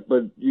them bite,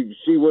 but you can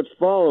see what's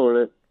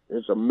following it.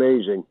 It's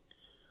amazing.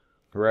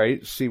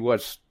 Right. See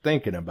what's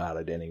thinking about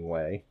it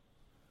anyway.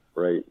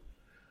 Right.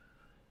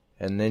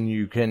 And then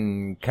you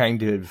can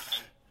kind of,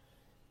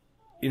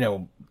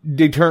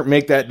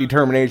 make that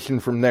determination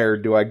from there.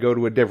 Do I go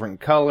to a different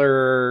color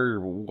or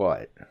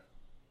what?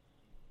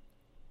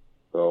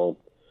 So,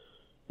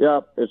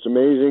 yeah, it's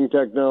amazing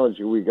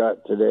technology we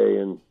got today,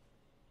 and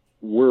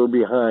we're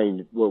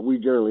behind what we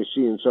generally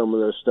see in some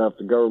of this stuff.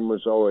 The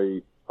government's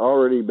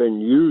already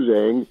been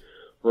using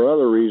for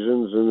other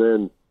reasons, and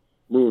then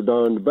moved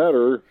on to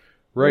better.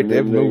 Right,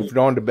 they've moved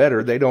on to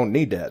better. They don't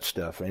need that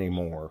stuff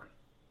anymore.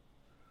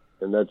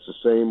 And that's the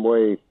same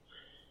way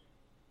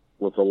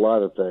with a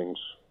lot of things.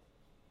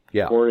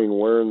 Yeah. Corning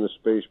wearing the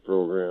space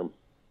program.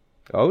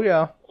 Oh,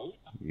 yeah.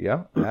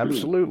 Yeah,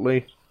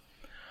 absolutely.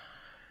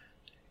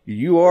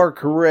 You are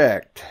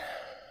correct.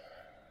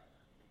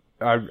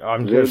 Has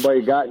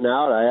anybody gotten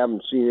out? I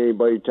haven't seen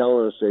anybody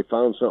telling us they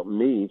found something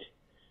neat.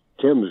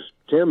 Tim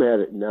had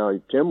it now.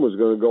 Tim was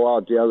going to go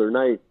out the other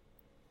night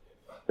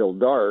till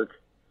dark.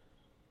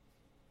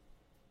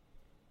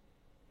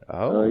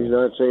 Oh. He's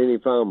not saying he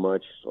found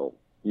much, so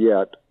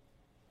yet.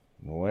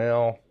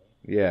 Well,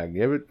 yeah,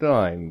 give it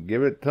time.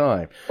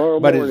 Tomorrow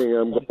morning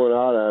I'm going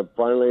out.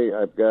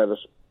 I've got a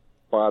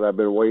spot I've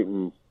been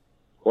waiting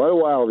quite a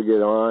while to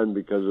get on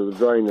because of the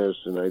dryness,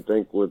 and I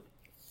think with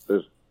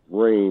this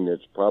rain,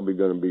 it's probably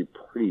going to be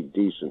pretty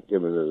decent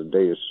given that the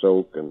day is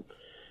soak and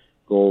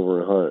go over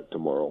and hunt it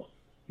tomorrow.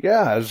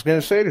 Yeah, I was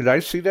going to say, did I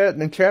see that in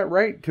the chat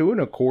right?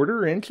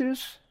 2¼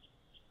 inches?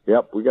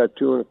 Yep, we got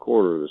 2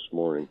 1/4 this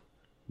morning.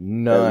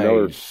 Nice.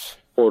 Another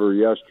quarter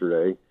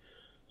yesterday.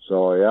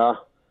 So, yeah.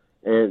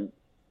 And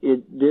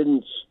it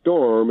didn't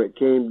storm. It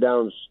came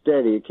down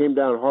steady. It came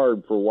down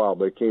hard for a while,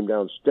 but it came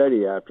down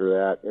steady after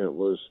that, and it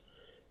was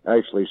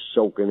actually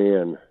soaking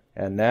in.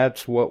 And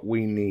that's what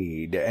we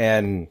need.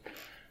 And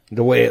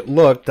the way it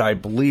looked, I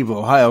believe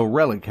Ohio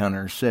Relic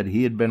Hunter said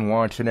he had been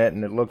watching it,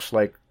 and it looks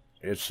like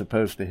it's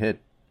supposed to hit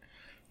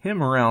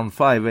him around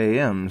 5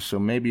 a.m., so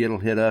maybe it'll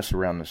hit us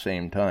around the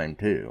same time,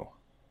 too.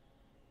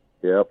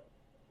 Yep.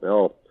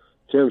 Well,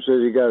 Tim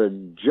says he got a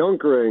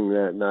junk ring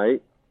that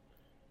night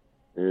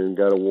and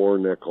got a war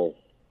nickel.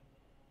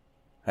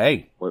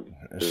 Hey,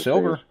 a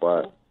silver.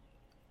 Spot.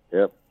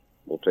 Yep.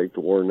 We'll take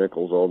the war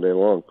nickels all day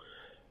long.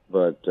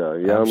 But, yeah,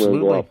 Absolutely. I'm going to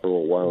go out for a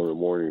little while in the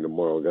morning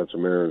tomorrow. Got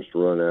some errands to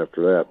run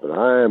after that. But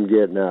I am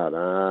getting out.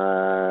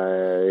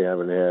 I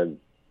haven't had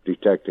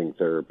detecting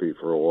therapy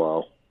for a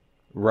while.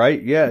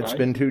 Right, yeah, it's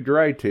been too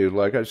dry, too.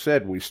 Like I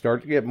said, we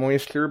start to get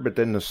moisture, but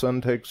then the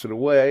sun takes it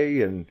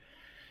away, and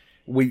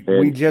we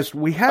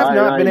have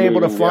not been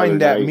able to find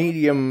that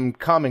medium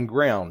common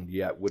ground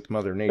yet with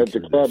Mother Nature. At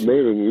the club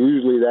meeting,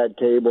 usually that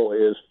table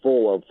is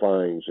full of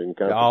finds and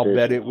competition. I'll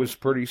bet it was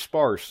pretty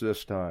sparse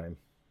this time.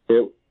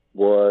 It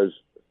was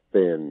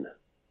thin.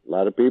 A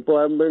lot of people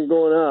haven't been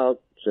going out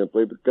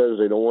simply because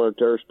they don't want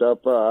to tear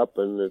stuff up,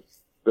 and it's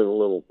been a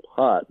little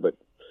hot, but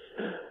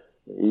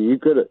you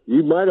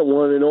might have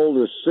won an old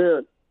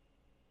ascent,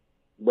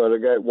 but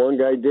one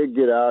guy did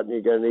get out and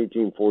he got an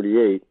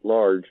 1848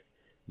 large.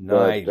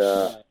 Nice.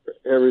 But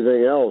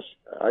everything else,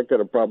 I could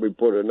have probably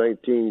put a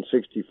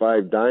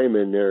 1965 dime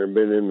in there and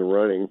been in the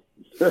running.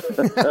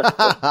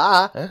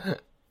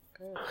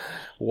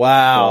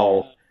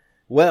 Wow.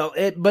 Well,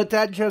 but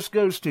that just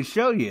goes to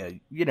show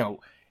you,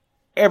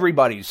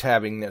 everybody's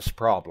having this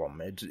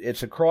problem.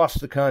 It's across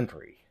the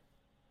country.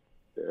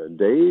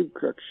 Dave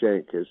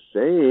Cruikshank is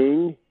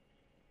saying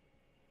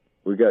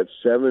we got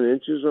 7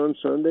 inches on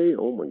Sunday.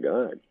 Oh, my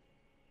God.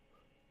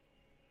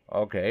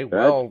 Okay,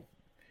 well,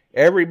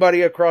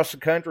 everybody across the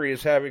country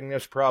is having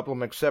this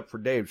problem except for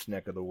Dave's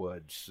neck of the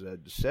woods.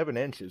 7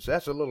 inches,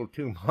 that's a little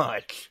too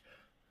much.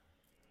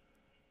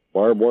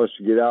 Barb wants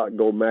to get out and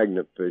go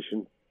magnet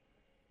fishing.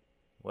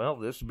 Well,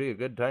 this would be a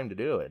good time to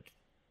do it.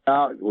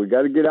 We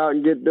got to get out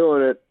and get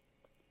doing it.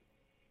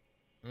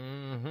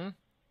 Mm-hmm.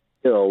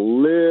 Get a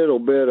little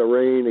bit of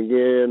rain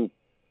again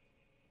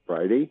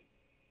Friday.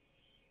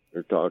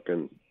 They're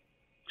talking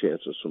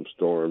chance of some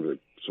storms,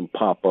 some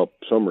pop-up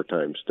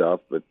summertime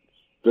stuff, but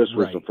this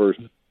was the first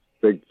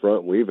big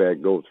front we've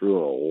had go through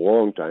in a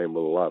long time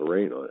with a lot of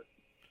rain on it.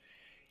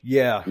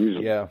 Yeah,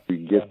 Usually we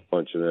get a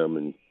bunch of them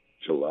in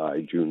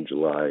June,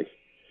 July.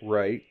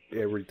 Right.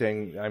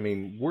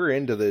 Everything, we're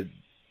into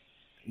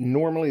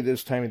normally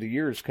this time of the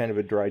year is kind of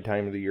a dry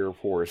time of the year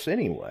for us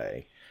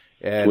anyway.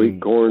 And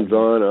sweet corn's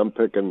on, I'm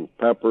picking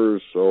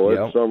peppers, so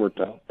it's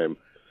summertime.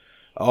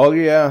 Oh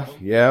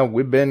yeah,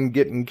 we've been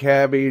getting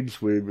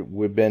cabbage.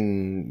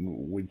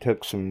 We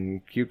took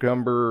some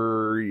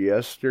cucumber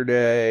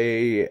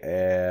yesterday,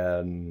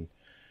 and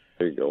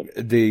there you go.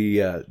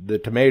 The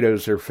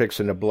tomatoes are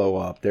fixing to blow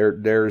up.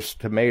 There's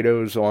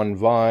tomatoes on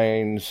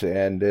vines,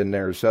 and then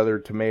there's other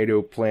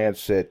tomato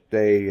plants that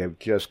they have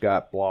just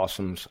got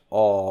blossoms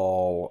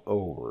all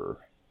over.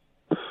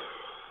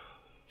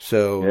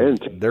 So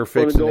they're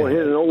fixing to go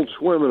hit an old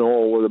swimming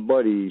hole with a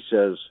buddy. He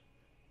says,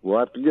 "We'll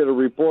have to get a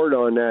report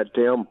on that,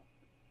 Tim."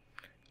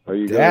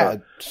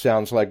 That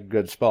sounds like a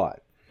good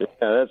spot. Yeah,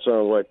 that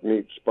sounds like a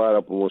neat spot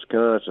up in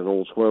Wisconsin,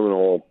 old swimming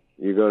hole.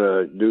 You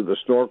gonna do the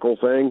snorkel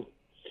thing?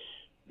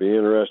 Be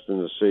interesting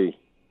to see.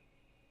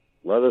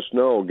 Let us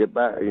know. Get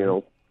back,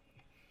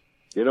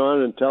 get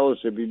on and tell us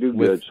if you do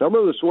good. Some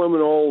of the swimming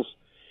holes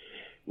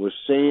with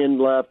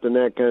sand left and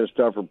that kind of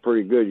stuff are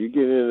pretty good. You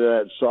get into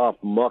that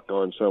soft muck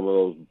on some of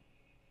those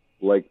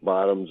lake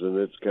bottoms, and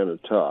it's kind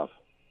of tough.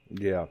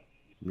 Yeah,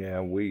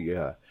 we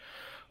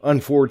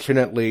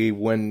unfortunately,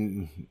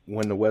 when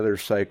the weather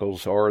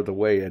cycles are the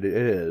way it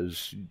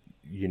is,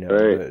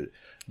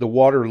 the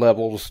water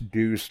levels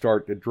do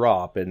start to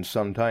drop, and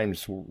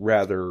sometimes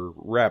rather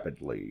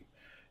rapidly.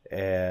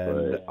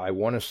 And I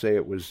want to say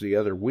it was the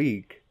other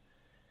week,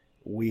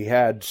 we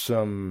had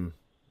some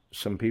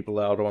people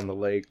out on the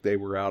lake. They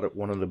were out at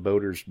one of the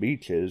boaters'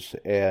 beaches,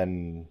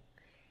 and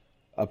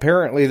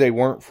apparently they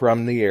weren't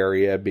from the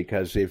area,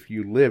 because if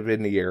you live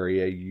in the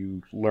area,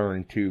 you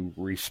learn to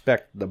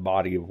respect the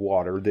body of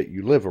water that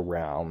you live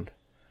around.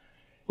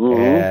 Mm-hmm.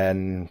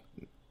 And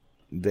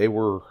they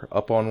were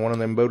up on one of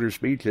them boaters'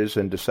 beaches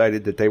and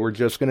decided that they were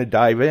just going to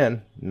dive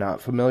in,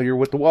 not familiar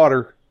with the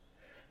water.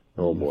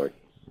 Oh, boy.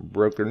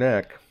 Broke their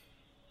neck.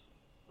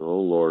 Oh,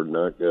 Lord,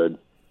 not good.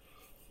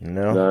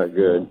 No. Not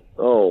good.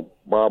 Oh,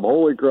 Bob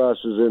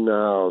Holycross is in the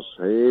house.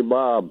 Hey,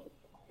 Bob.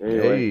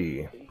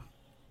 Anyway. Hey.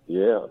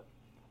 Yeah.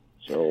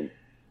 So,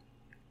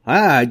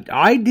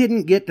 I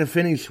didn't get to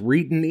finish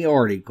reading the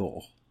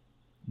article,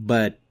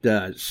 but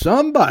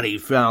somebody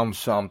found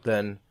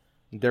something.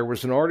 There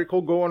was an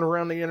article going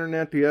around the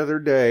internet the other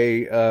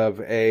day of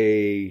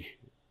a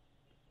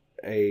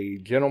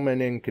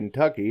gentleman in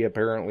Kentucky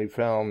apparently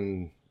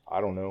found, I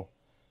don't know,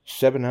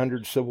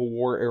 700 Civil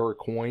War era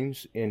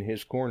coins in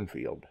his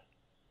cornfield.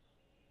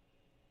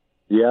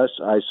 Yes,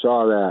 I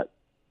saw that.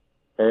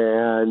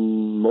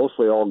 And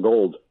mostly all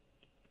gold.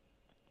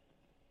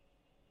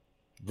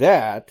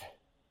 That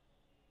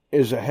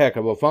is a heck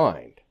of a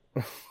find.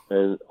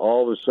 And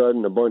all of a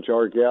sudden, a bunch of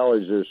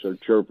archaeologists are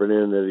chirping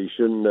in that he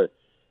shouldn't have.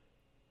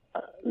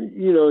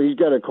 He's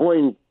got a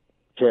coin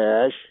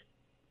cache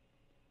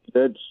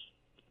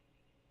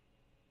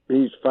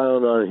he's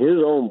found on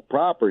his own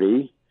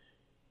property.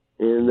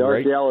 And the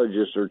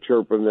archaeologists are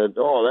chirping that,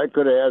 that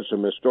could have had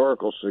some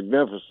historical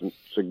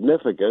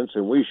significance,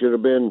 and we should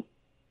have been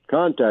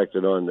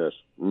contacted on this.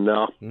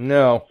 No.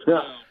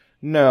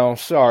 No,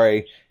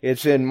 sorry.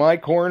 It's in my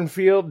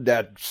cornfield.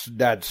 That's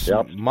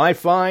my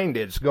find.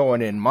 It's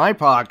going in my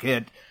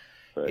pocket.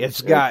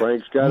 It's got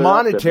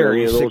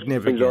monetary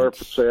significance. Things are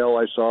for sale.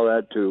 I saw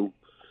that too.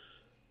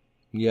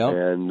 Yeah.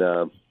 And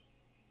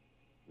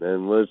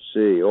let's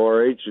see.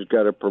 ORH has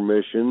got a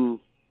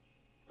permission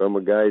from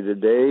a guy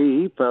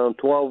today. He found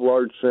 12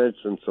 large cents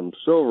and some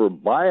silver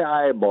by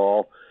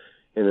eyeball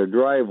in a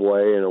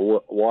driveway in a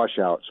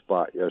washout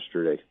spot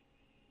yesterday.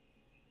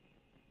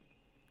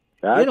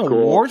 That's in a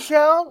cool.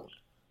 washout?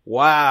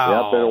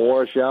 Wow. Yep, in a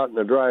washout in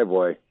the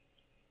driveway.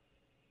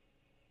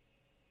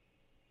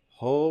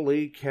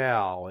 Holy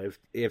cow.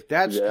 If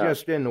that's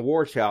just in the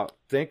washout,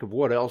 think of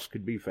what else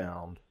could be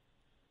found.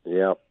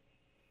 Yep.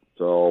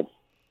 So,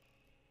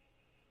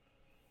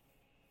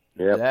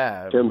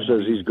 Tim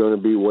says he's going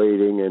to be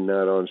waiting and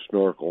not on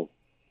snorkel.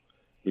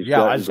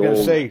 I was going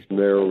to say.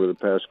 There over the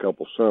past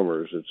couple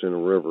summers, it's in a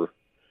river.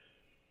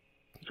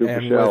 Super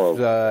and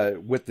shallow.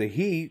 With the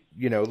heat,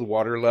 the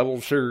water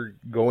levels are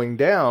going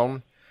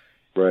down.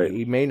 Right.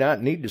 He may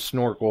not need to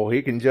snorkel.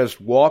 He can just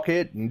walk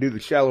it and do the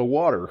shallow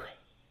water.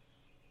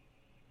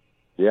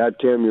 Yeah,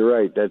 Tim, you're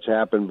right. That's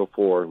happened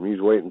before.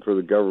 He's waiting for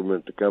the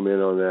government to come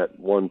in on that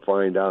one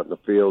find out in the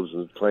fields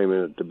and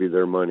claiming it to be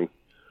their money.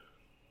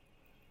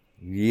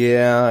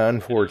 Yeah,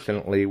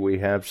 unfortunately, we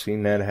have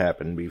seen that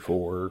happen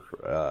before.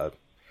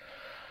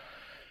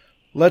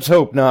 Let's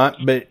hope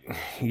not, but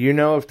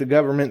if the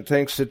government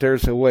thinks that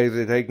there's a way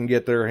that they can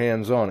get their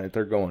hands on it,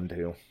 they're going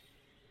to.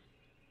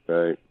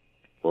 Right.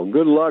 Well,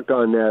 good luck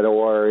on that,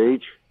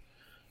 ORH.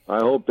 I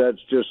hope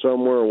that's just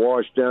somewhere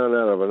washed down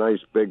out of a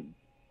nice big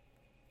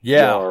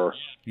jar.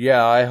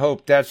 Yeah, I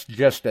hope that's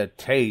just a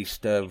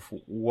taste of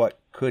what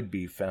could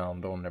be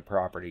found on the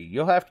property.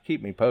 You'll have to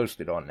keep me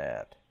posted on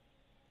that.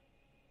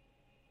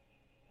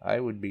 I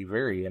would be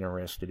very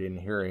interested in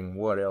hearing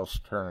what else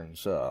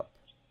turns up.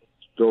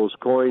 Those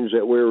coins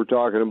that we were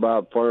talking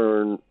about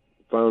found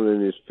in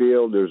his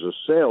field, there's a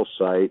sales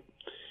site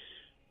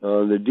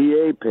on the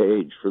DA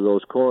page for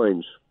those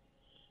coins.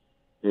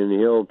 And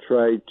he'll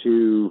try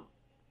to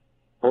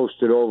post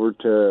it over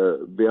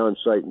to Beyond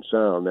Sight and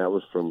Sound. That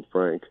was from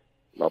Frank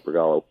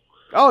Lapergallo.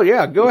 Oh,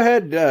 yeah. Go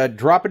ahead.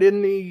 Drop it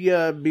in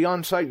the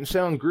Beyond Sight and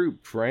Sound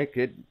group, Frank.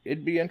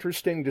 It'd be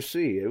interesting to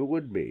see. It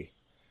would be.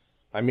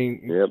 I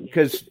mean,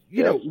 because,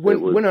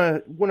 when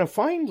a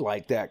find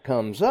like that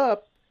comes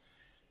up,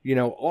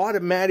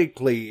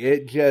 automatically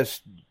it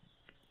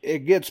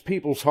gets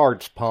people's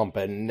hearts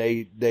pumping.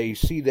 They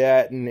see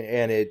that and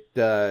it,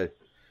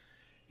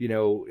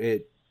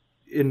 it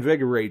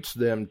invigorates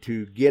them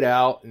to get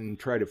out and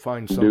try to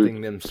find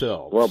something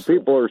themselves. Well,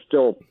 people are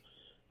still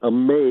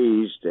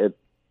amazed at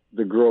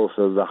the growth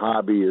of the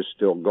hobby is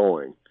still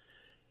going.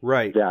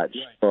 Right. That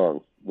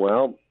strong.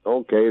 Well,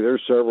 okay,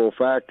 there's several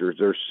factors.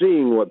 They're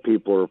seeing what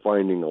people are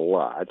finding a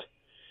lot.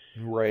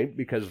 Right,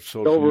 because of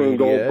social media, and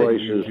gold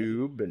prices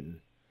YouTube,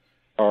 and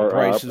are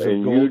prices up, of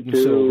and gold YouTube and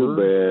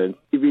silver. And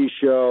TV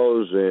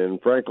shows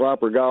and Frank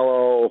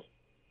Lapergallo,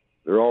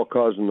 they're all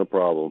causing the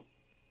problem.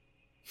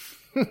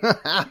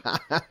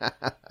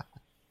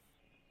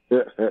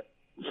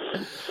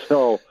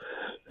 So,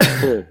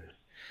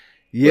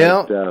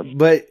 yeah,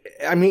 but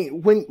I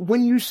mean,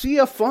 when you see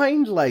a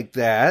find like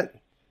that,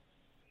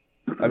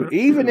 I mean,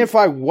 even if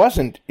I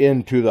wasn't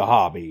into the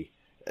hobby,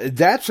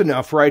 that's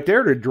enough right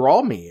there to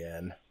draw me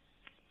in.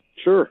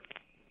 Sure.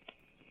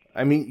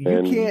 I mean,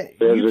 you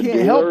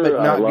can't help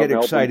but not get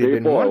excited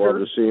and wonder. I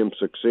love to see them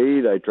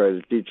succeed. I try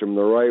to teach them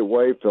the right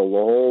way, fill the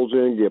holes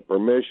in, get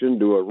permission,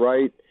 do it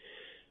right.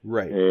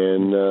 Right.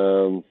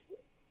 And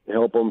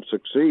help them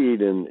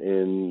succeed,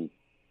 and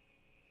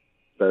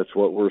that's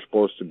what we're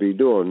supposed to be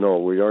doing. No,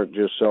 we aren't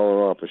just selling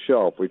off a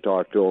shelf. We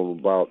talk to them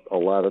about a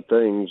lot of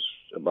things,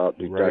 about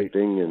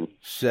detecting and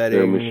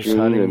settings,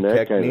 hunting and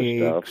that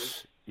techniques. kind of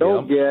stuff.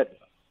 Don't get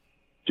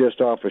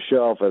just off a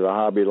shelf at a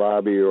Hobby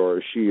Lobby or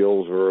a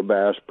Shields or a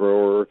Bass Pro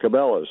or a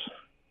Cabela's.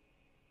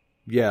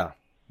 Yeah,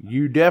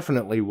 you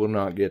definitely will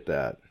not get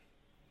that.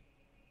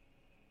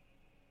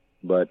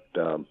 But,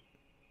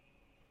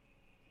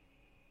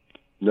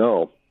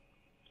 no,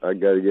 I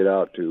got to get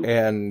out to.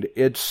 And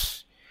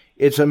it's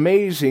it's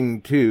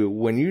amazing, too,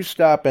 when you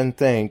stop and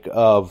think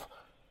of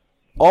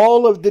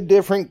all of the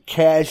different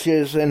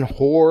caches and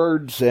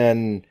hoards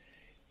and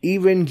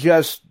even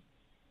just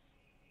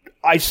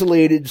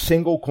isolated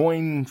single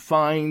coin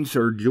finds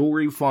or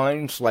jewelry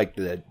finds, like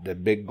the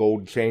big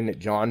gold chain that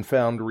John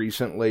found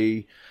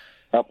recently.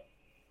 Yep.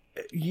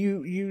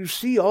 You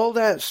see all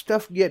that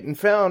stuff getting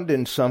found,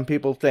 and some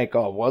people think,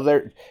 oh,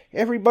 well,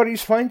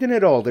 everybody's finding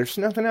it all. There's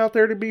nothing out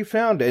there to be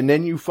found. And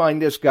then you find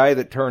this guy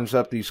that turns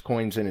up these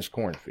coins in his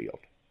cornfield.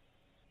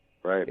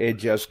 Right. It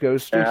just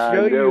goes to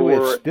show you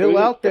it's still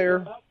out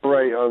there.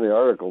 Right on the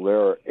article, there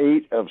are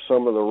 8 of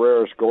some of the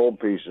rarest gold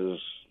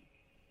pieces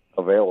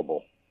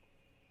available.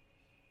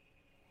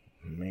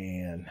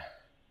 Man.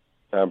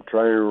 I'm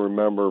trying to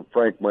remember.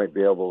 Frank might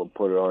be able to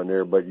put it on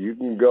there, but you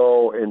can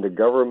go into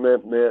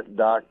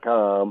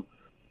governmentmint.com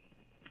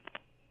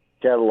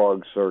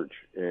catalog search,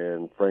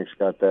 and Frank's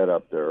got that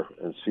up there,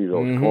 and see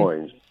those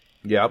coins.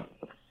 Yep.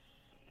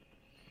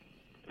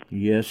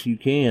 Yes, you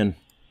can.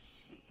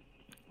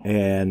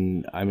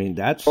 And, I mean,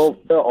 that's... Oh,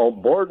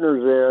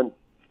 Bordner's in.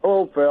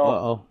 Oh, Phil.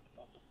 Uh-oh.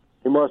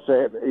 He must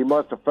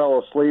have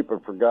fell asleep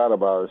and forgot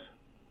about us.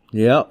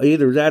 Yeah,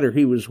 either that or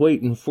he was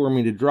waiting for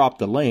me to drop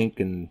the link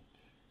and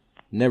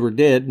never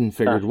did, and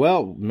figured,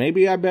 well,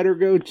 maybe I better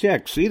go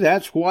check. See,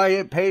 that's why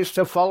it pays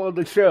to follow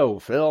the show,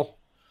 Phil.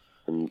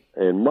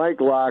 And Mike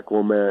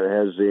Lockelman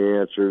has the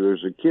answer.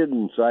 There's a kid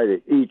inside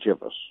of each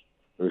of us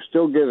who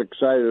still get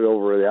excited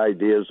over the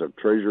ideas of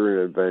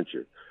treasure and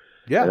adventure.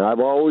 Yeah. And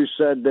I've always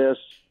said this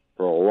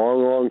for a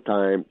long, long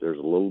time. There's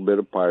a little bit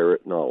of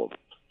pirate in all of it.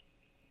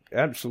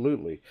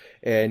 Absolutely.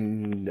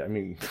 And, I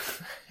mean,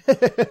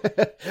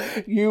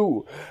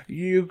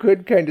 you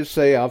could kind of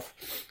say I've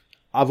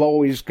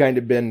always kind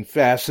of been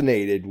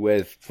fascinated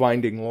with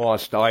finding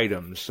lost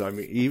items. I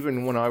mean,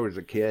 even when I was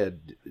a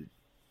kid,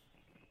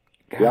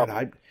 God,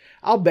 yep.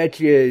 I'll bet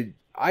you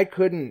I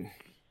couldn't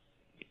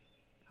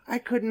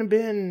have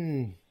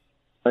been...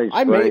 Thanks,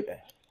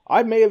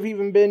 I may have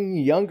even been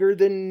younger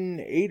than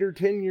 8 or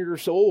 10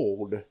 years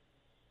old.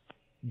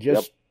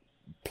 Just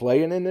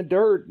playing in the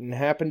dirt and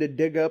happened to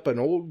dig up an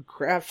old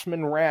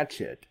Craftsman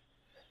ratchet.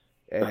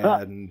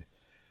 And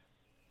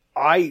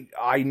I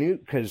knew,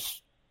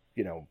 because,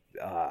 you know,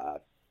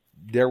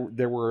 there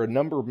were a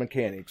number of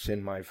mechanics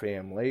in my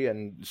family,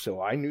 and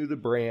so I knew the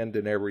brand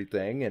and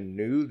everything, and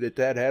knew that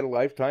had a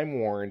lifetime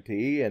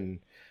warranty, and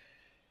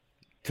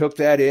took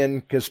that in,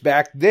 because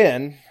back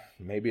then,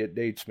 maybe it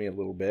dates me a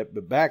little bit,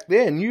 but back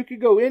then you could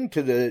go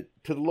into the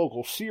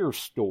local Sears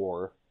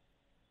store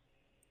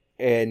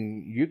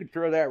and you could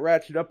throw that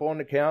ratchet up on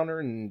the counter,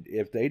 and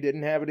if they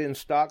didn't have it in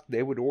stock,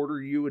 they would order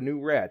you a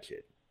new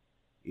ratchet,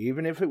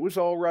 even if it was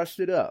all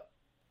rusted up.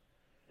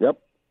 Yep.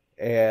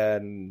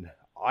 And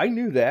I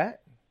knew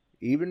that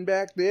even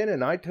back then,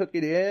 and I took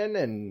it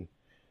in,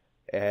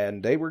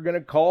 and they were going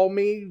to call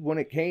me when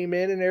it came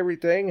in and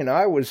everything, and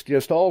I was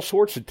just all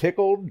sorts of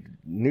tickled,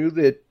 knew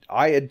that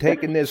I had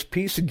taken this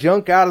piece of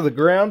junk out of the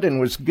ground and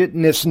was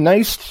getting this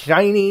nice,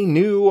 shiny,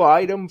 new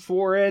item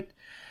for it.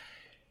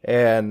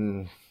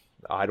 And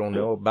I don't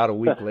know, about a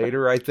week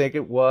later, I think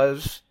it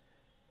was,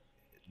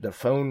 the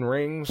phone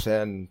rings,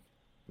 and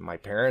my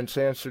parents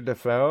answered the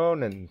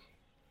phone, and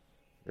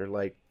they're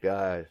like,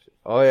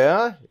 oh,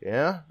 yeah?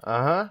 Yeah?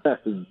 Uh-huh.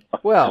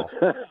 Well,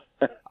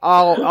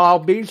 I'll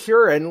be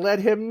sure and let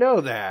him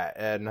know that.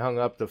 And hung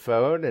up the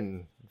phone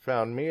and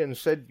found me and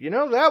said, you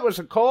know, that was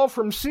a call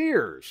from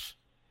Sears.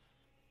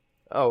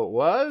 Oh, it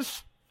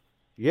was?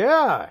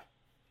 Yeah.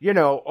 You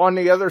know, on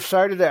the other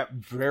side of that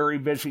very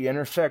busy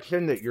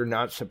intersection that you're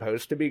not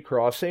supposed to be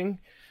crossing.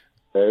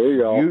 There you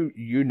go.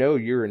 You know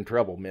you're in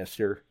trouble,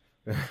 mister.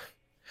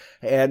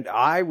 And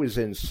I was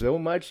in so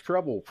much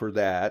trouble for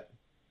that.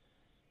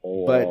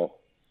 Oh, but wow.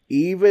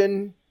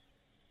 Even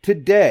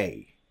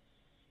today,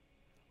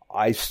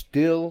 I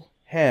still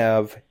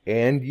have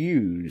and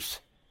use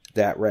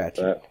that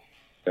ratchet.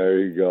 There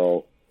you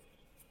go.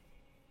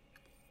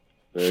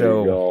 There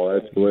you go.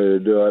 That's the way to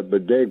do it.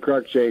 But Dave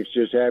Cruikshank's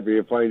just happy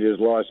to find his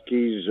lost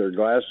keys or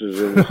glasses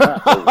in his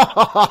house.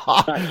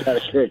 I got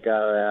a kick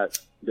out of that,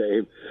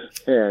 Dave.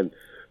 And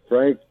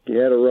Frank, he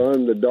had a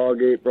run. The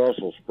dog ate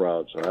Brussels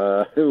sprouts.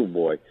 Oh,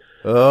 boy.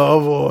 Oh,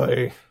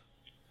 boy.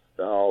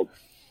 Oh.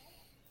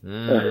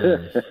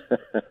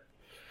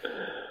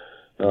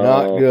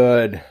 Not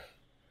good.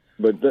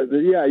 But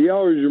yeah, you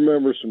always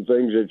remember some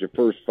things that you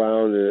first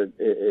found, and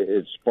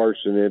it sparks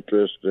an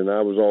interest. And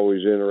I was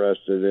always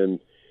interested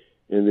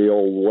in the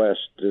Old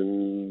West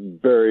and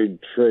buried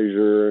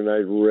treasure, and I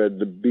read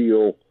the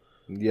Beale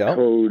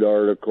Code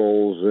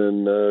articles,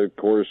 and of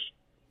course,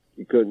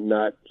 you could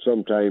not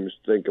sometimes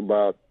think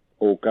about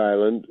Oak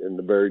Island and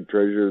the buried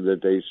treasure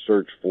that they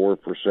searched for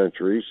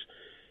centuries,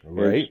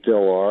 and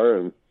still are,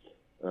 and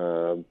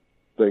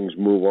things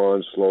move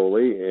on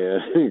slowly,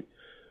 and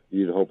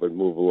you'd hope it'd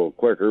move a little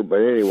quicker, but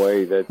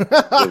anyway, that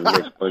doesn't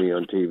make money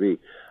on TV.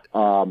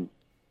 I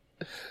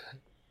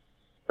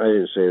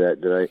didn't say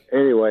that, did I?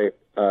 Anyway.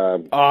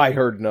 I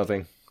heard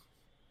nothing.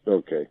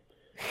 Okay.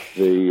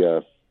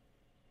 The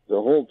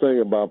whole thing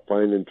about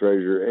finding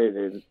treasure,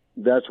 and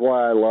that's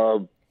why I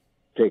love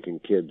taking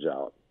kids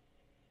out.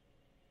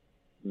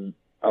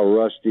 A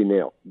rusty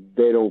nail.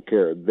 They don't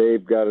care.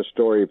 They've got a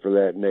story for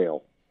that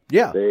nail.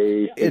 Yeah.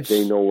 They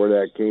know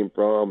where that came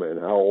from and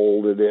how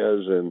old it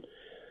is, and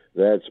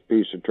that's a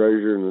piece of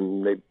treasure,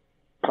 and they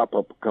pop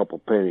up a couple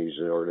pennies,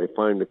 or they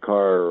find a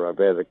car. I've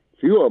had a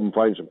few of them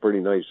find some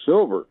pretty nice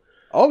silver.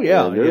 Oh,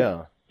 yeah, and they're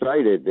yeah.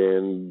 excited,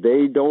 and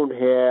they don't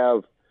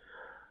have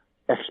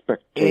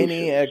expectations.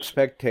 Any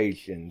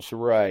expectations,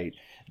 right.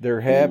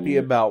 They're happy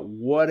about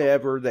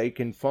whatever they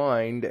can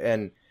find,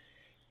 and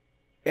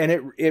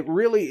it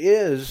really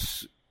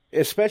is,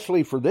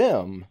 especially for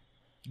them,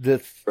 the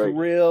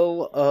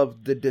thrill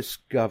of the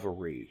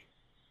discovery.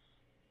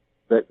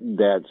 That's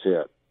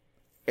it.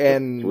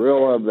 And the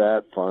thrill of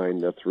that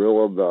find, the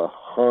thrill of the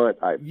hunt.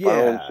 I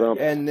found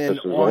something. And then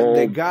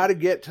they got to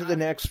get to the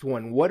next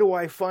one. What do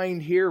I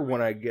find here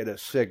when I get a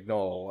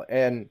signal?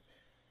 And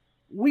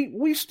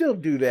we still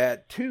do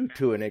that too,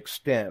 to an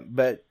extent.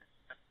 But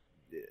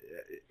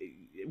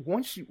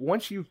once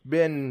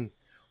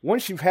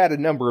you've had a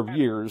number of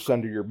years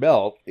under your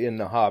belt in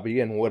the hobby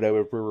in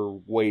whatever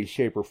way,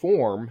 shape, or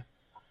form,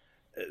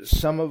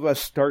 some of us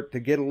start to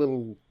get a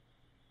little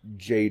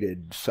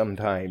jaded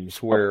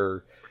sometimes,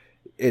 where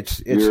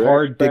it's your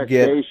hard to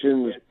get.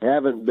 Expectations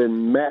haven't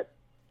been met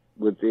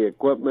with the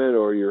equipment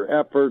or your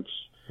efforts,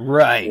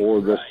 right?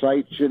 Or the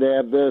site should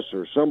have this,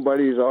 or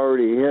somebody's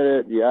already hit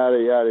it. Yada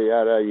yada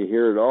yada. You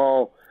hear it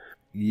all.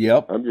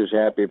 Yep. I'm just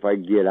happy if I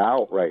get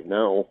out right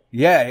now.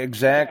 Yeah,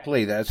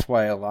 exactly. That's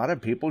why a lot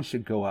of people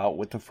should go out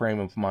with the frame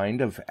of mind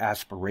of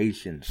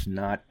aspirations,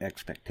 not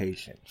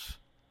expectations.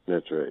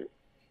 That's right.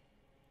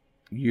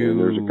 And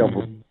there's a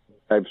couple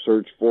I've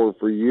searched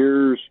for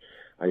years.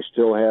 I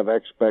still have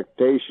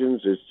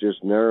expectations. It's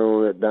just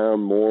narrowing it down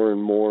more and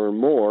more and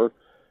more,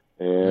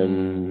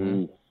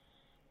 and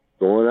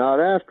going out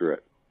after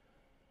it.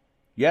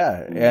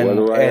 Yeah,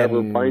 whether I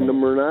ever find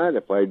them or not,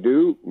 if I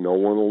do, no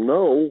one will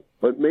know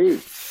but me.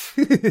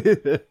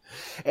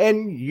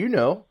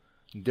 And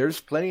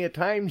there's plenty of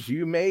times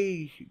you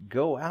may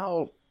go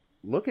out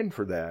looking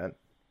for that,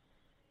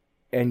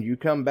 and you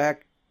come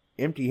back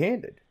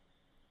empty-handed.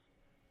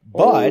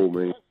 But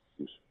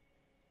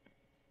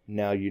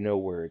now you know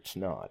where it's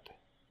not.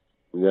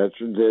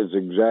 That's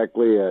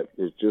exactly it.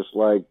 It's just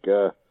like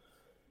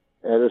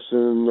Edison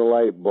and the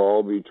light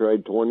bulb. He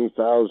tried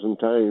 20,000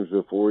 times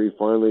before he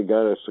finally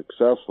got it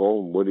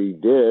successful. What he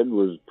did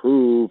was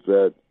prove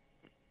that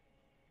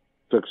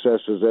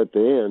success is at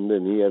the end,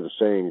 and he had a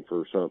saying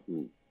for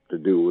something to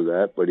do with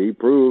that, but he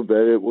proved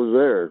that it was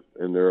there,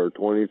 and there are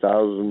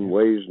 20,000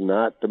 ways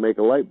not to make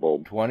a light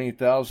bulb.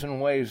 20,000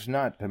 ways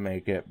not to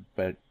make it,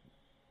 but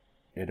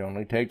it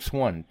only takes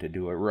one to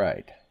do it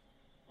right.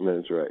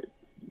 That's right.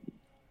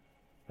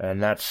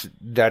 And that's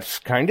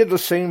kind of the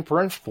same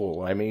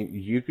principle. I mean,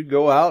 you could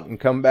go out and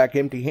come back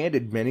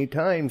empty-handed many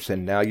times,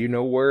 and now you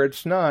know where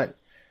it's not.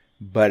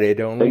 But it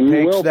only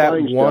takes that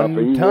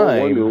one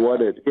time. You will wonder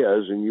what it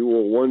is, and you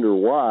will wonder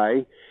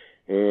why.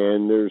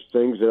 And there's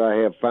things that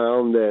I have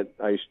found that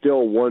I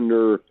still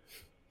wonder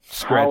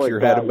Scratch your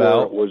head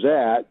about where it was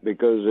at,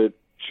 because it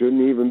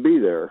shouldn't even be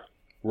there.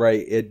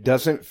 Right. It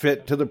doesn't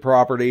fit to the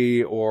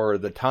property or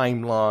the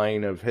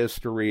timeline of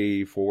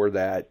history for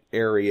that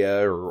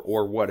area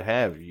or what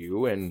have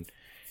you. And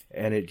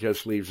it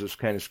just leaves us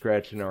kind of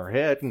scratching our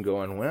head and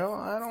going, well,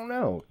 I don't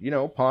know.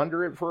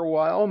 Ponder it for a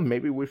while.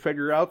 Maybe we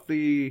figure out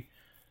the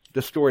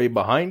story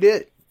behind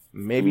it.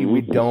 Maybe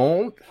we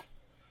don't.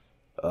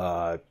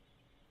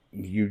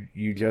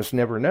 You just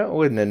never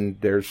know. And then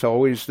there's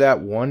always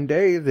that one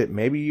day that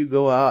maybe you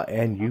go out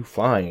and you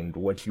find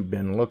what you've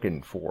been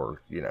looking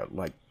for.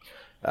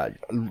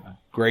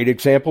 Great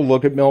example,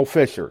 look at Mel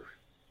Fisher.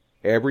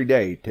 Every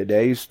day,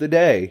 today's the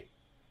day.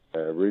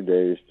 Every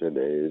day is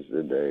today's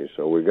the day.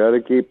 So we got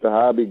to keep the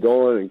hobby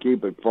going and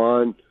keep it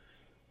fun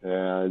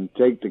and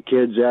take the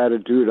kids'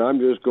 attitude. I'm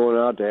just going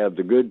out to have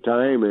the good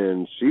time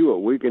and see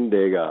what we can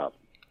dig up.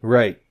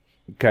 Right.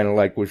 Kind of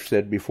like we've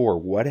said before,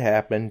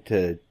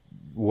 whatever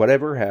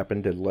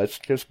happened to let's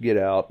just get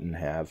out and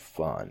have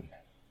fun.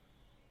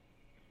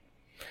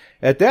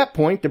 At that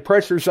point, the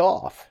pressure's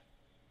off.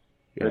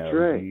 That's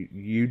right.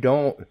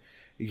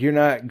 You're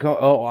not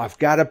going, I've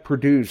got to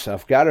produce.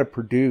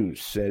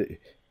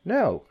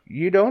 No,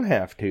 you don't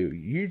have to.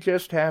 You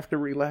just have to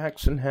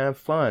relax and have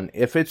fun.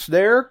 If it's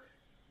there,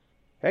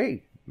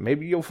 hey,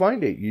 maybe you'll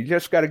find it. You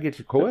just got to get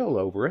your coil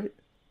over it.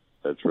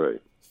 That's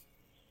right.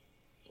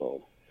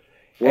 So,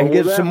 and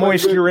get some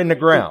moisture in the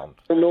ground.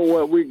 I don't know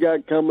what we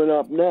got coming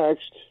up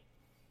next.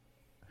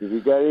 If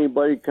you got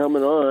anybody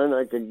coming on,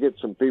 I could get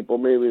some people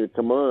maybe to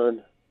come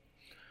on.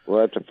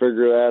 We'll have to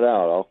figure that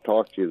out. I'll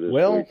talk to you this week.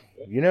 Well,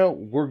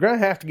 we're going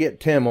to have to get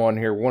Tim on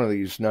here one of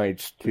these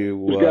nights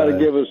to... He's got to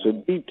give us a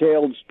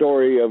detailed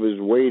story of his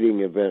waiting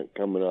event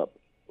coming up.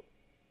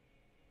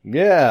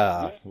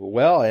 Yeah.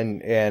 Well,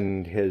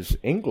 and his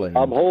England...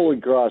 Bob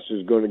Holy Cross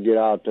is going to get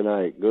out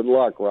tonight. Good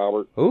luck,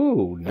 Robert.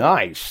 Ooh,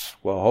 nice.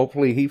 Well,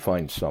 hopefully he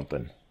finds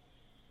something.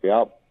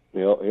 Yep.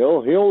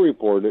 He'll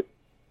report it.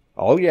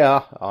 Oh,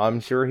 yeah. I'm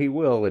sure he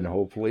will, and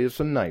hopefully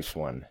it's a nice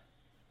one.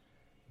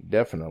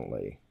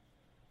 Definitely.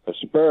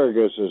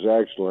 Asparagus is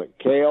excellent.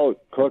 Kale,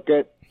 cook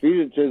it, feed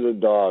it to the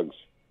dogs.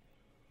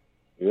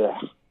 Yeah.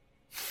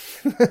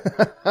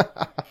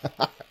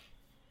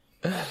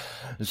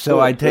 So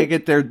I take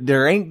it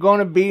there ain't going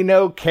to be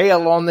no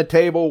kale on the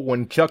table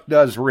when Chuck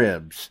does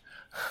ribs.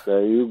 So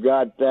you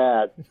got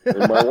that.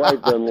 And my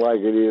wife doesn't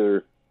like it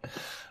either.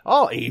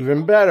 Oh,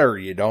 even better.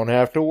 You don't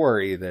have to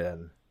worry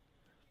then.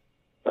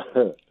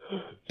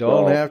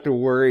 Don't have to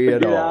worry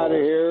at all. Get out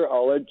of here.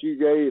 I'll let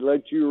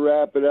you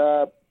wrap it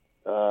up.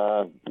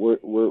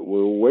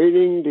 We're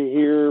waiting to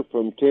hear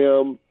from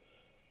Tim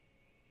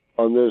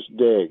on this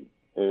dig.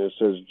 And it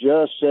says,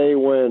 just say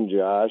when,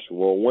 Josh.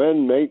 Well,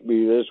 when might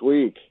be this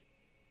week.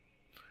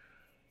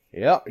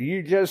 Yeah,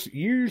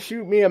 you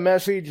shoot me a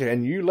message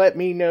and you let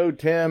me know,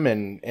 Tim,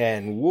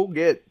 and we'll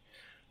get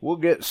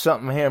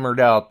something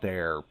hammered out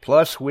there.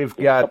 Plus, we've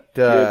got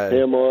get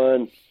Tim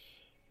on,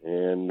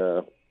 and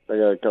I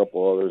got a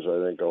couple others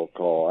I think I'll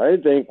call. I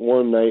think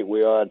one night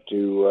we ought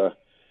to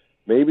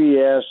maybe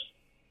ask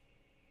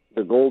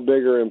the gold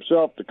digger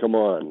himself to come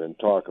on and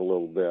talk a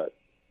little bit.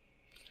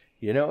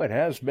 You know, it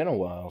has been a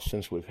while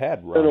since we've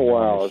had Ronnie. It's been a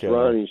while. It's show.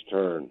 Ronnie's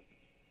turn.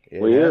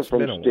 We hear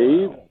from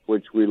Steve,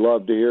 which we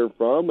love to hear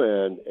from,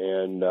 and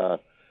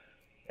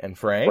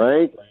Frank.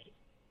 Frank,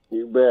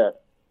 you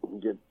bet.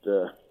 Get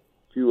a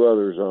few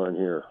others on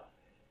here.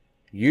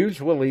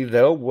 Usually,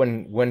 though,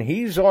 when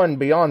he's on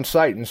Beyond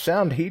Sight and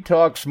Sound, he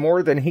talks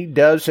more than he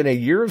does in a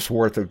year's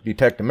worth of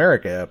Detect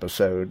America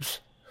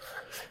episodes.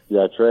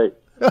 That's right.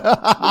 You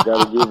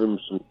got to give him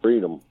some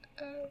freedom.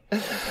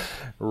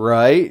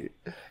 Right.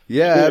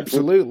 Yeah,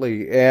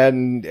 absolutely.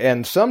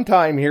 And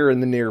sometime here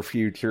in the near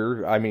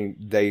future, I mean,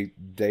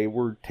 they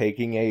were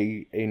taking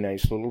a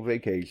nice little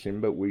vacation,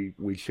 but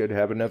we should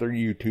have another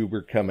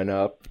YouTuber coming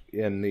up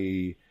in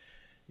the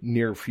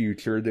near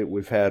future that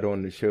we've had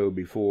on the show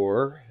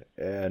before.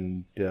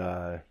 And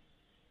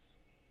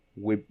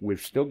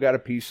we've still got a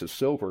piece of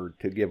silver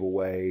to give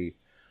away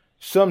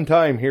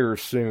sometime here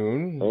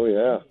soon. Oh,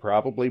 yeah.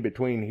 Probably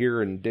between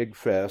here and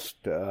DigFest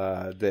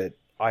that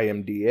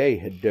IMDA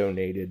had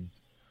donated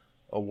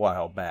a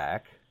while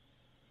back.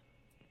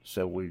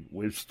 So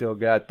we've still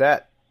got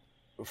that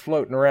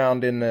floating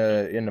around in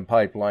the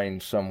pipeline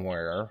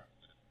somewhere.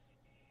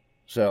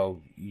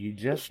 So you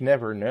just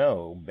never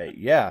know. But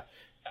yeah,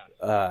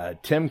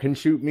 Tim can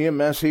shoot me a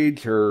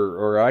message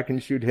or I can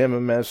shoot him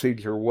a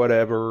message or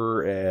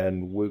whatever,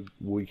 and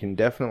we can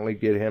definitely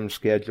get him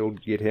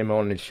scheduled, get him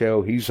on the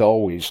show. He's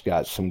always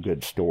got some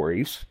good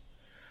stories.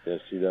 Yes,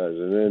 he does.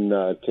 And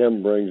then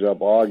Tim brings up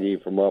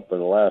Augie from up in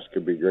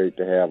Alaska. Be great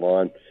to have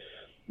on.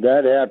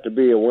 That'd have to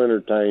be a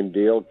wintertime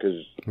deal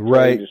because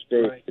trying to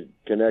stay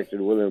connected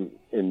with him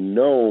in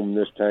Nome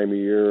this time of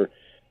year,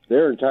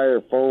 their entire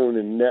phone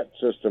and net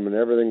system and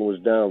everything was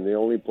down. The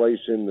only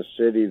place in the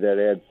city that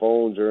had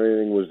phones or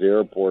anything was the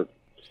airport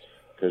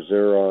because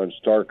they're on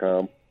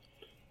Starcom.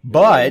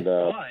 But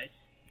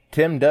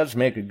Tim does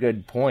make a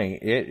good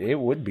point. It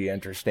would be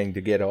interesting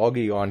to get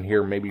Augie on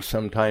here maybe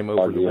sometime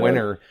over the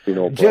winter.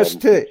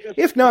 Just to,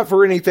 if not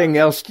for anything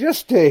else,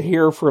 just to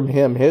hear from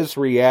him, his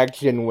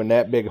reaction when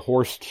that big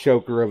horse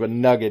choker of a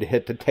nugget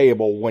hit the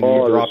table when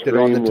you dropped it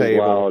on the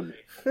table.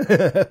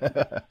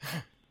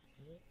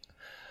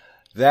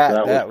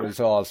 That was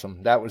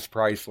awesome. That was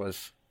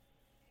priceless.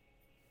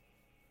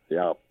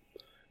 Yeah.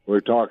 We're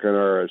talking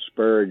our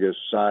asparagus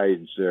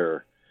sides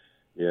there,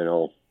 you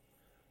know.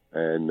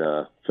 And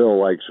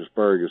Phil likes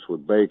asparagus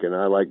with bacon.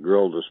 I like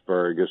grilled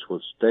asparagus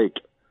with steak.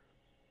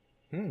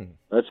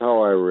 That's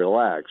how I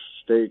relax.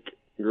 Steak,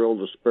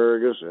 grilled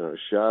asparagus, and a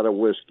shot of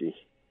whiskey.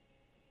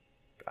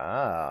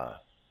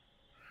 Ah.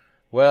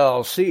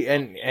 Well, see,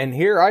 and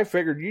here I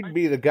figured you'd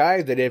be the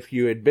guy that if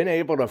you had been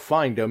able to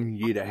find them,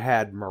 you'd have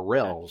had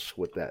morels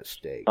with that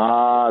steak.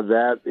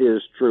 That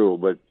is true,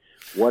 but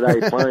what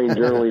I find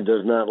generally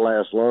does not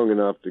last long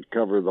enough to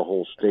cover the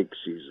whole steak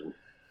season.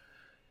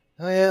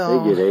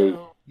 Well, they get ate.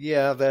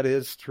 Yeah, that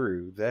is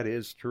true. That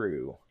is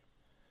true.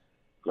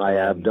 I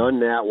have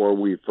done that where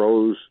we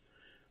froze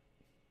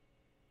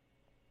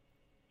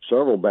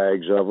several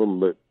bags of them,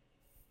 but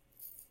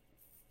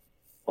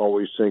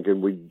always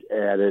thinking we'd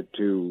add it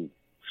to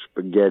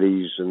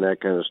spaghettis and that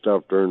kind of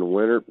stuff during the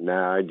winter.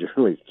 Nah, I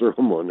generally throw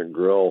them on the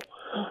grill.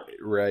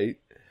 Right.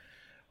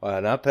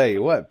 And I'll tell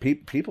you what,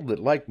 people that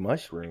like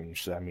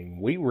mushrooms, I mean,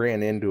 we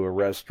ran into a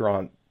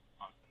restaurant,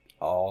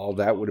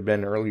 that would have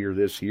been earlier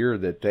this year,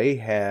 that they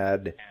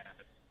had...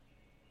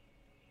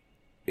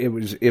 It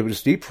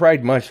was deep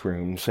fried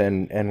mushrooms,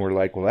 and we're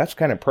like, well, that's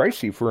kind of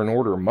pricey for an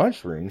order of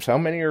mushrooms. How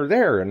many are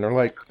there? And they're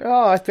like,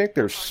 I think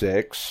there's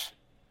 6.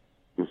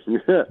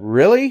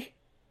 Really?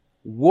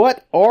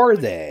 What are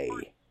they?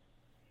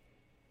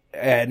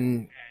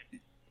 And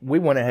we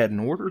went ahead and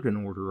ordered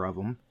an order of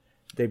them.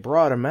 They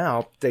brought them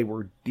out. They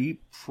were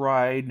deep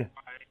fried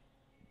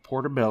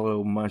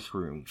portobello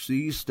mushrooms.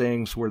 These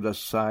things were the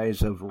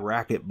size of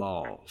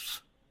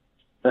racquetballs.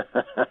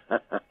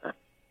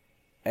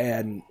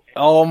 And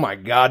oh my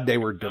God, they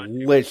were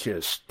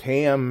delicious.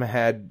 Tam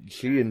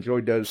she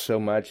enjoyed those so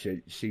much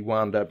that she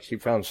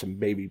found some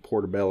baby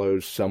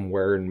portobellos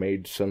somewhere and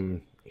made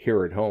some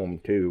here at home,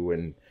 too,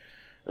 and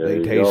There they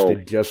you tasted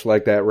go. just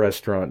like that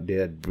restaurant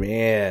did.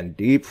 Man,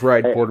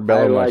 deep-fried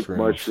portobello I like mushrooms.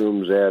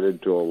 mushrooms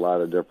added to a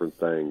lot of different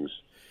things.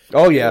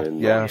 Oh, yeah,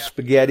 And,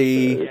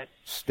 spaghetti,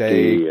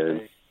 steak,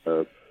 and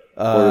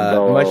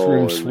portobello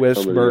mushroom and Swiss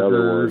some of the other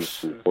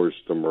burgers. ones. Of course,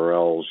 the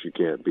morels, you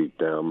can't beat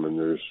them. And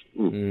there's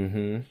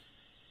Mm-hmm.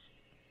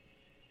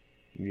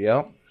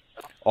 Yep.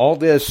 All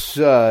this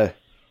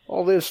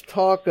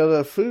talk of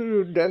the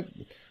food,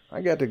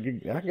 I got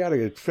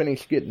to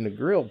finish getting the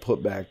grill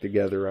put back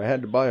together. I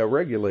had to buy a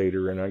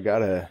regulator, and I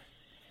gotta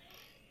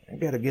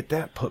get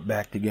that put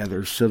back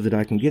together so that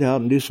I can get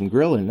out and do some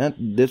grilling.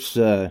 This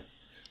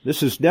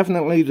is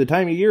definitely the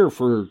time of year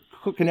for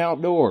cooking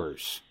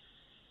outdoors.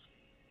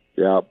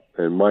 Yep,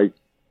 and Mike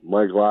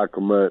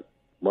Lacomette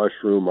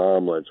mushroom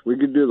omelets. We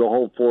could do the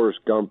whole Forrest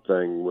Gump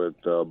thing with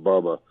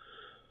Bubba.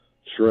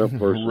 Shrimp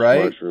versus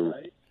mushroom.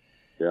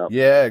 Yep.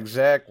 Yeah,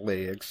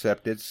 exactly.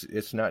 Except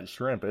it's not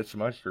shrimp, it's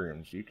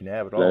mushrooms. You can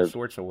have it all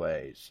sorts of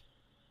ways.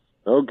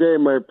 Okay,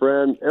 my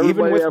friend.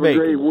 Everybody with have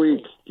bacon. a great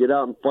week. Get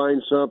out and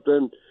find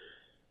something.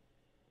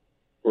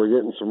 We're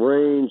getting some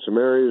rain. Some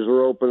areas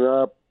are opening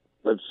up.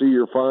 Let's see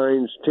your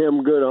finds.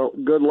 Tim,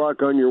 good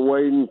luck on your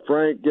wading.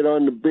 Frank, get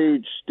on the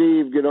beach.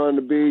 Steve, get on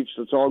the beach.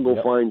 Let's all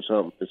go find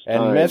something. It's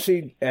time.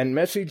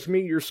 Message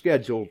me your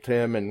schedule,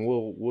 Tim, and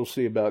we'll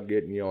see about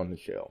getting you on the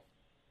show.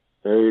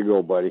 There you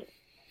go, buddy.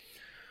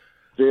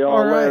 See you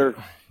all later.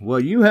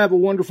 Well, you have a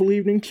wonderful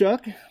evening,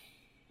 Chuck.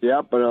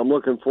 Yep, and I'm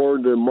looking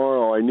forward to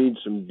tomorrow. I need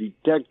some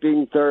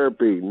detecting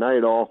therapy.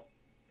 Night all.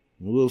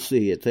 We'll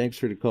see you. Thanks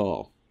for the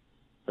call.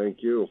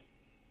 Thank you.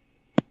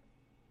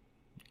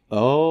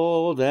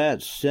 Oh,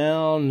 that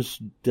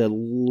sounds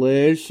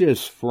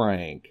delicious,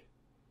 Frank.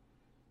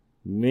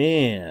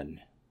 Man,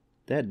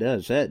 that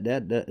does.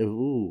 That,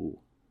 ooh.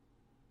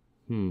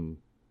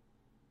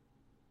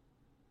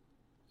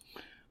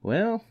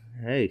 Well,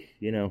 hey,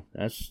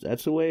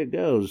 that's the way it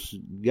goes.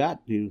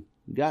 Got to,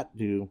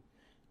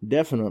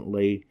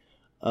 definitely.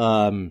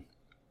 But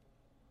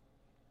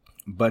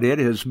it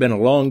has been a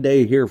long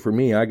day here for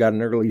me. I got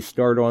an early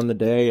start on the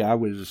day. I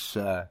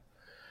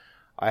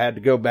had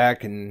to go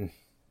back and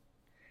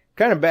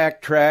kind of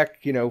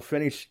backtrack,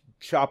 finish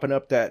chopping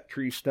up that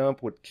tree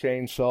stump with a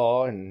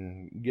chainsaw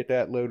and get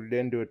that loaded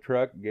into a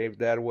truck, gave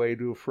that away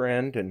to a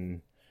friend,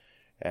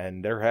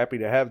 and they're happy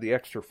to have the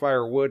extra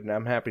firewood, and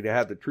I'm happy to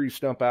have the tree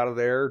stump out of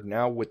there.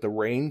 Now with the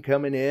rain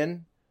coming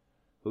in,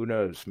 who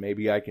knows,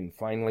 maybe I can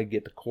finally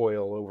get the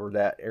coil over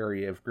that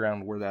area of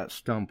ground where that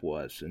stump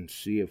was and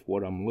see if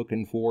what I'm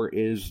looking for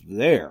is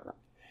there.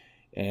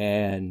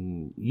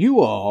 And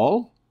you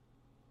all,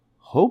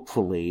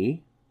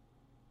 hopefully,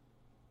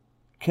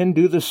 can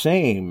do the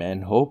same,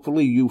 and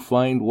hopefully you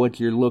find what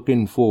you're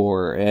looking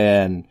for.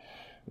 And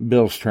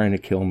Bill's trying to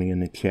kill me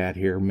in the chat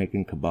here,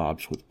 making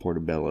kebabs with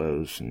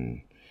portobellos,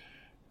 and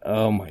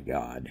oh my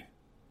God,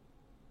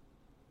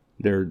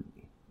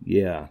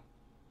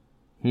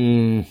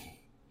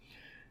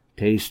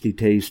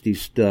 tasty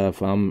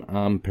stuff.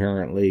 I'm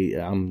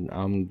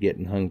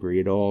getting hungry.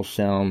 It all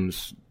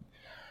sounds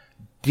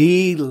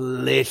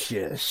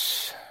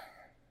delicious.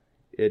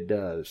 It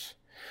does,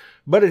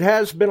 but it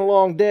has been a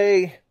long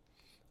day.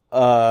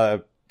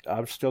 I've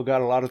still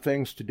got a lot of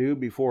things to do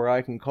before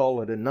I can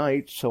call it a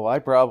night, so I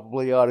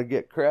probably ought to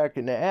get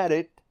cracking at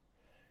it.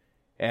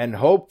 And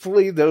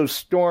hopefully those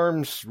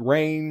storms,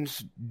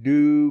 rains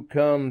do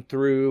come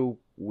through.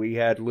 We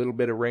had a little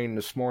bit of rain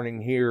this morning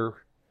here.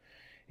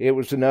 It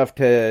was enough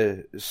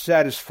to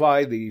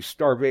satisfy the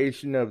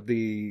starvation of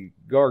the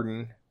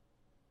garden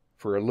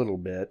for a little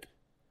bit.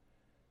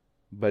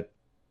 But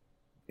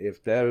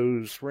if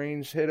those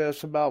rains hit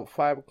us about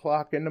 5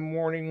 o'clock in the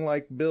morning,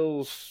 like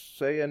Bill's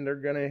saying they're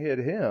going to hit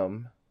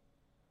him,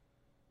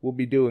 we'll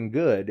be doing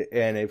good.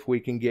 And if we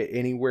can get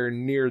anywhere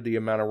near the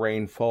amount of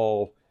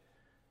rainfall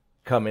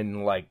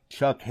coming like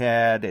Chuck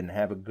had and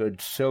have a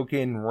good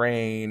soak-in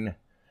rain,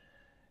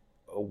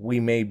 we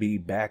may be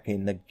back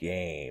in the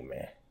game.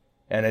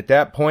 And at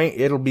that point,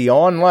 it'll be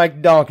on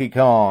like Donkey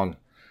Kong.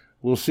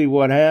 We'll see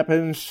what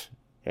happens.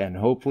 And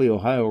hopefully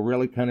Ohio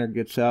Relic Hunter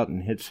gets out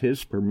and hits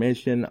his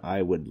permission.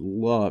 I would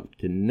love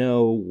to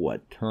know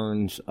what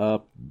turns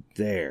up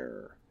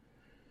there.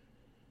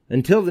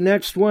 Until the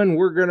next one,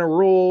 we're going to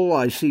roll.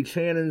 I see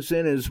Shannon's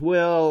in as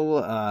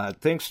well.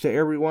 Thanks to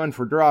everyone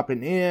for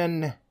dropping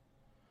in.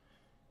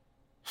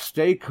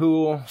 Stay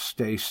cool,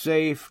 stay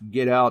safe,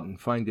 get out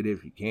and find it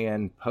if you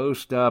can.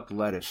 Post up,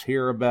 let us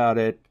hear about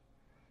it.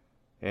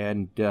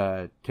 And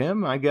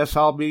Tim, I guess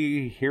I'll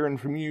be hearing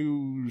from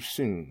you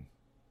soon.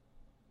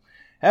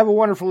 Have a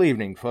wonderful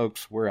evening,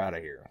 folks. We're out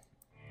of here.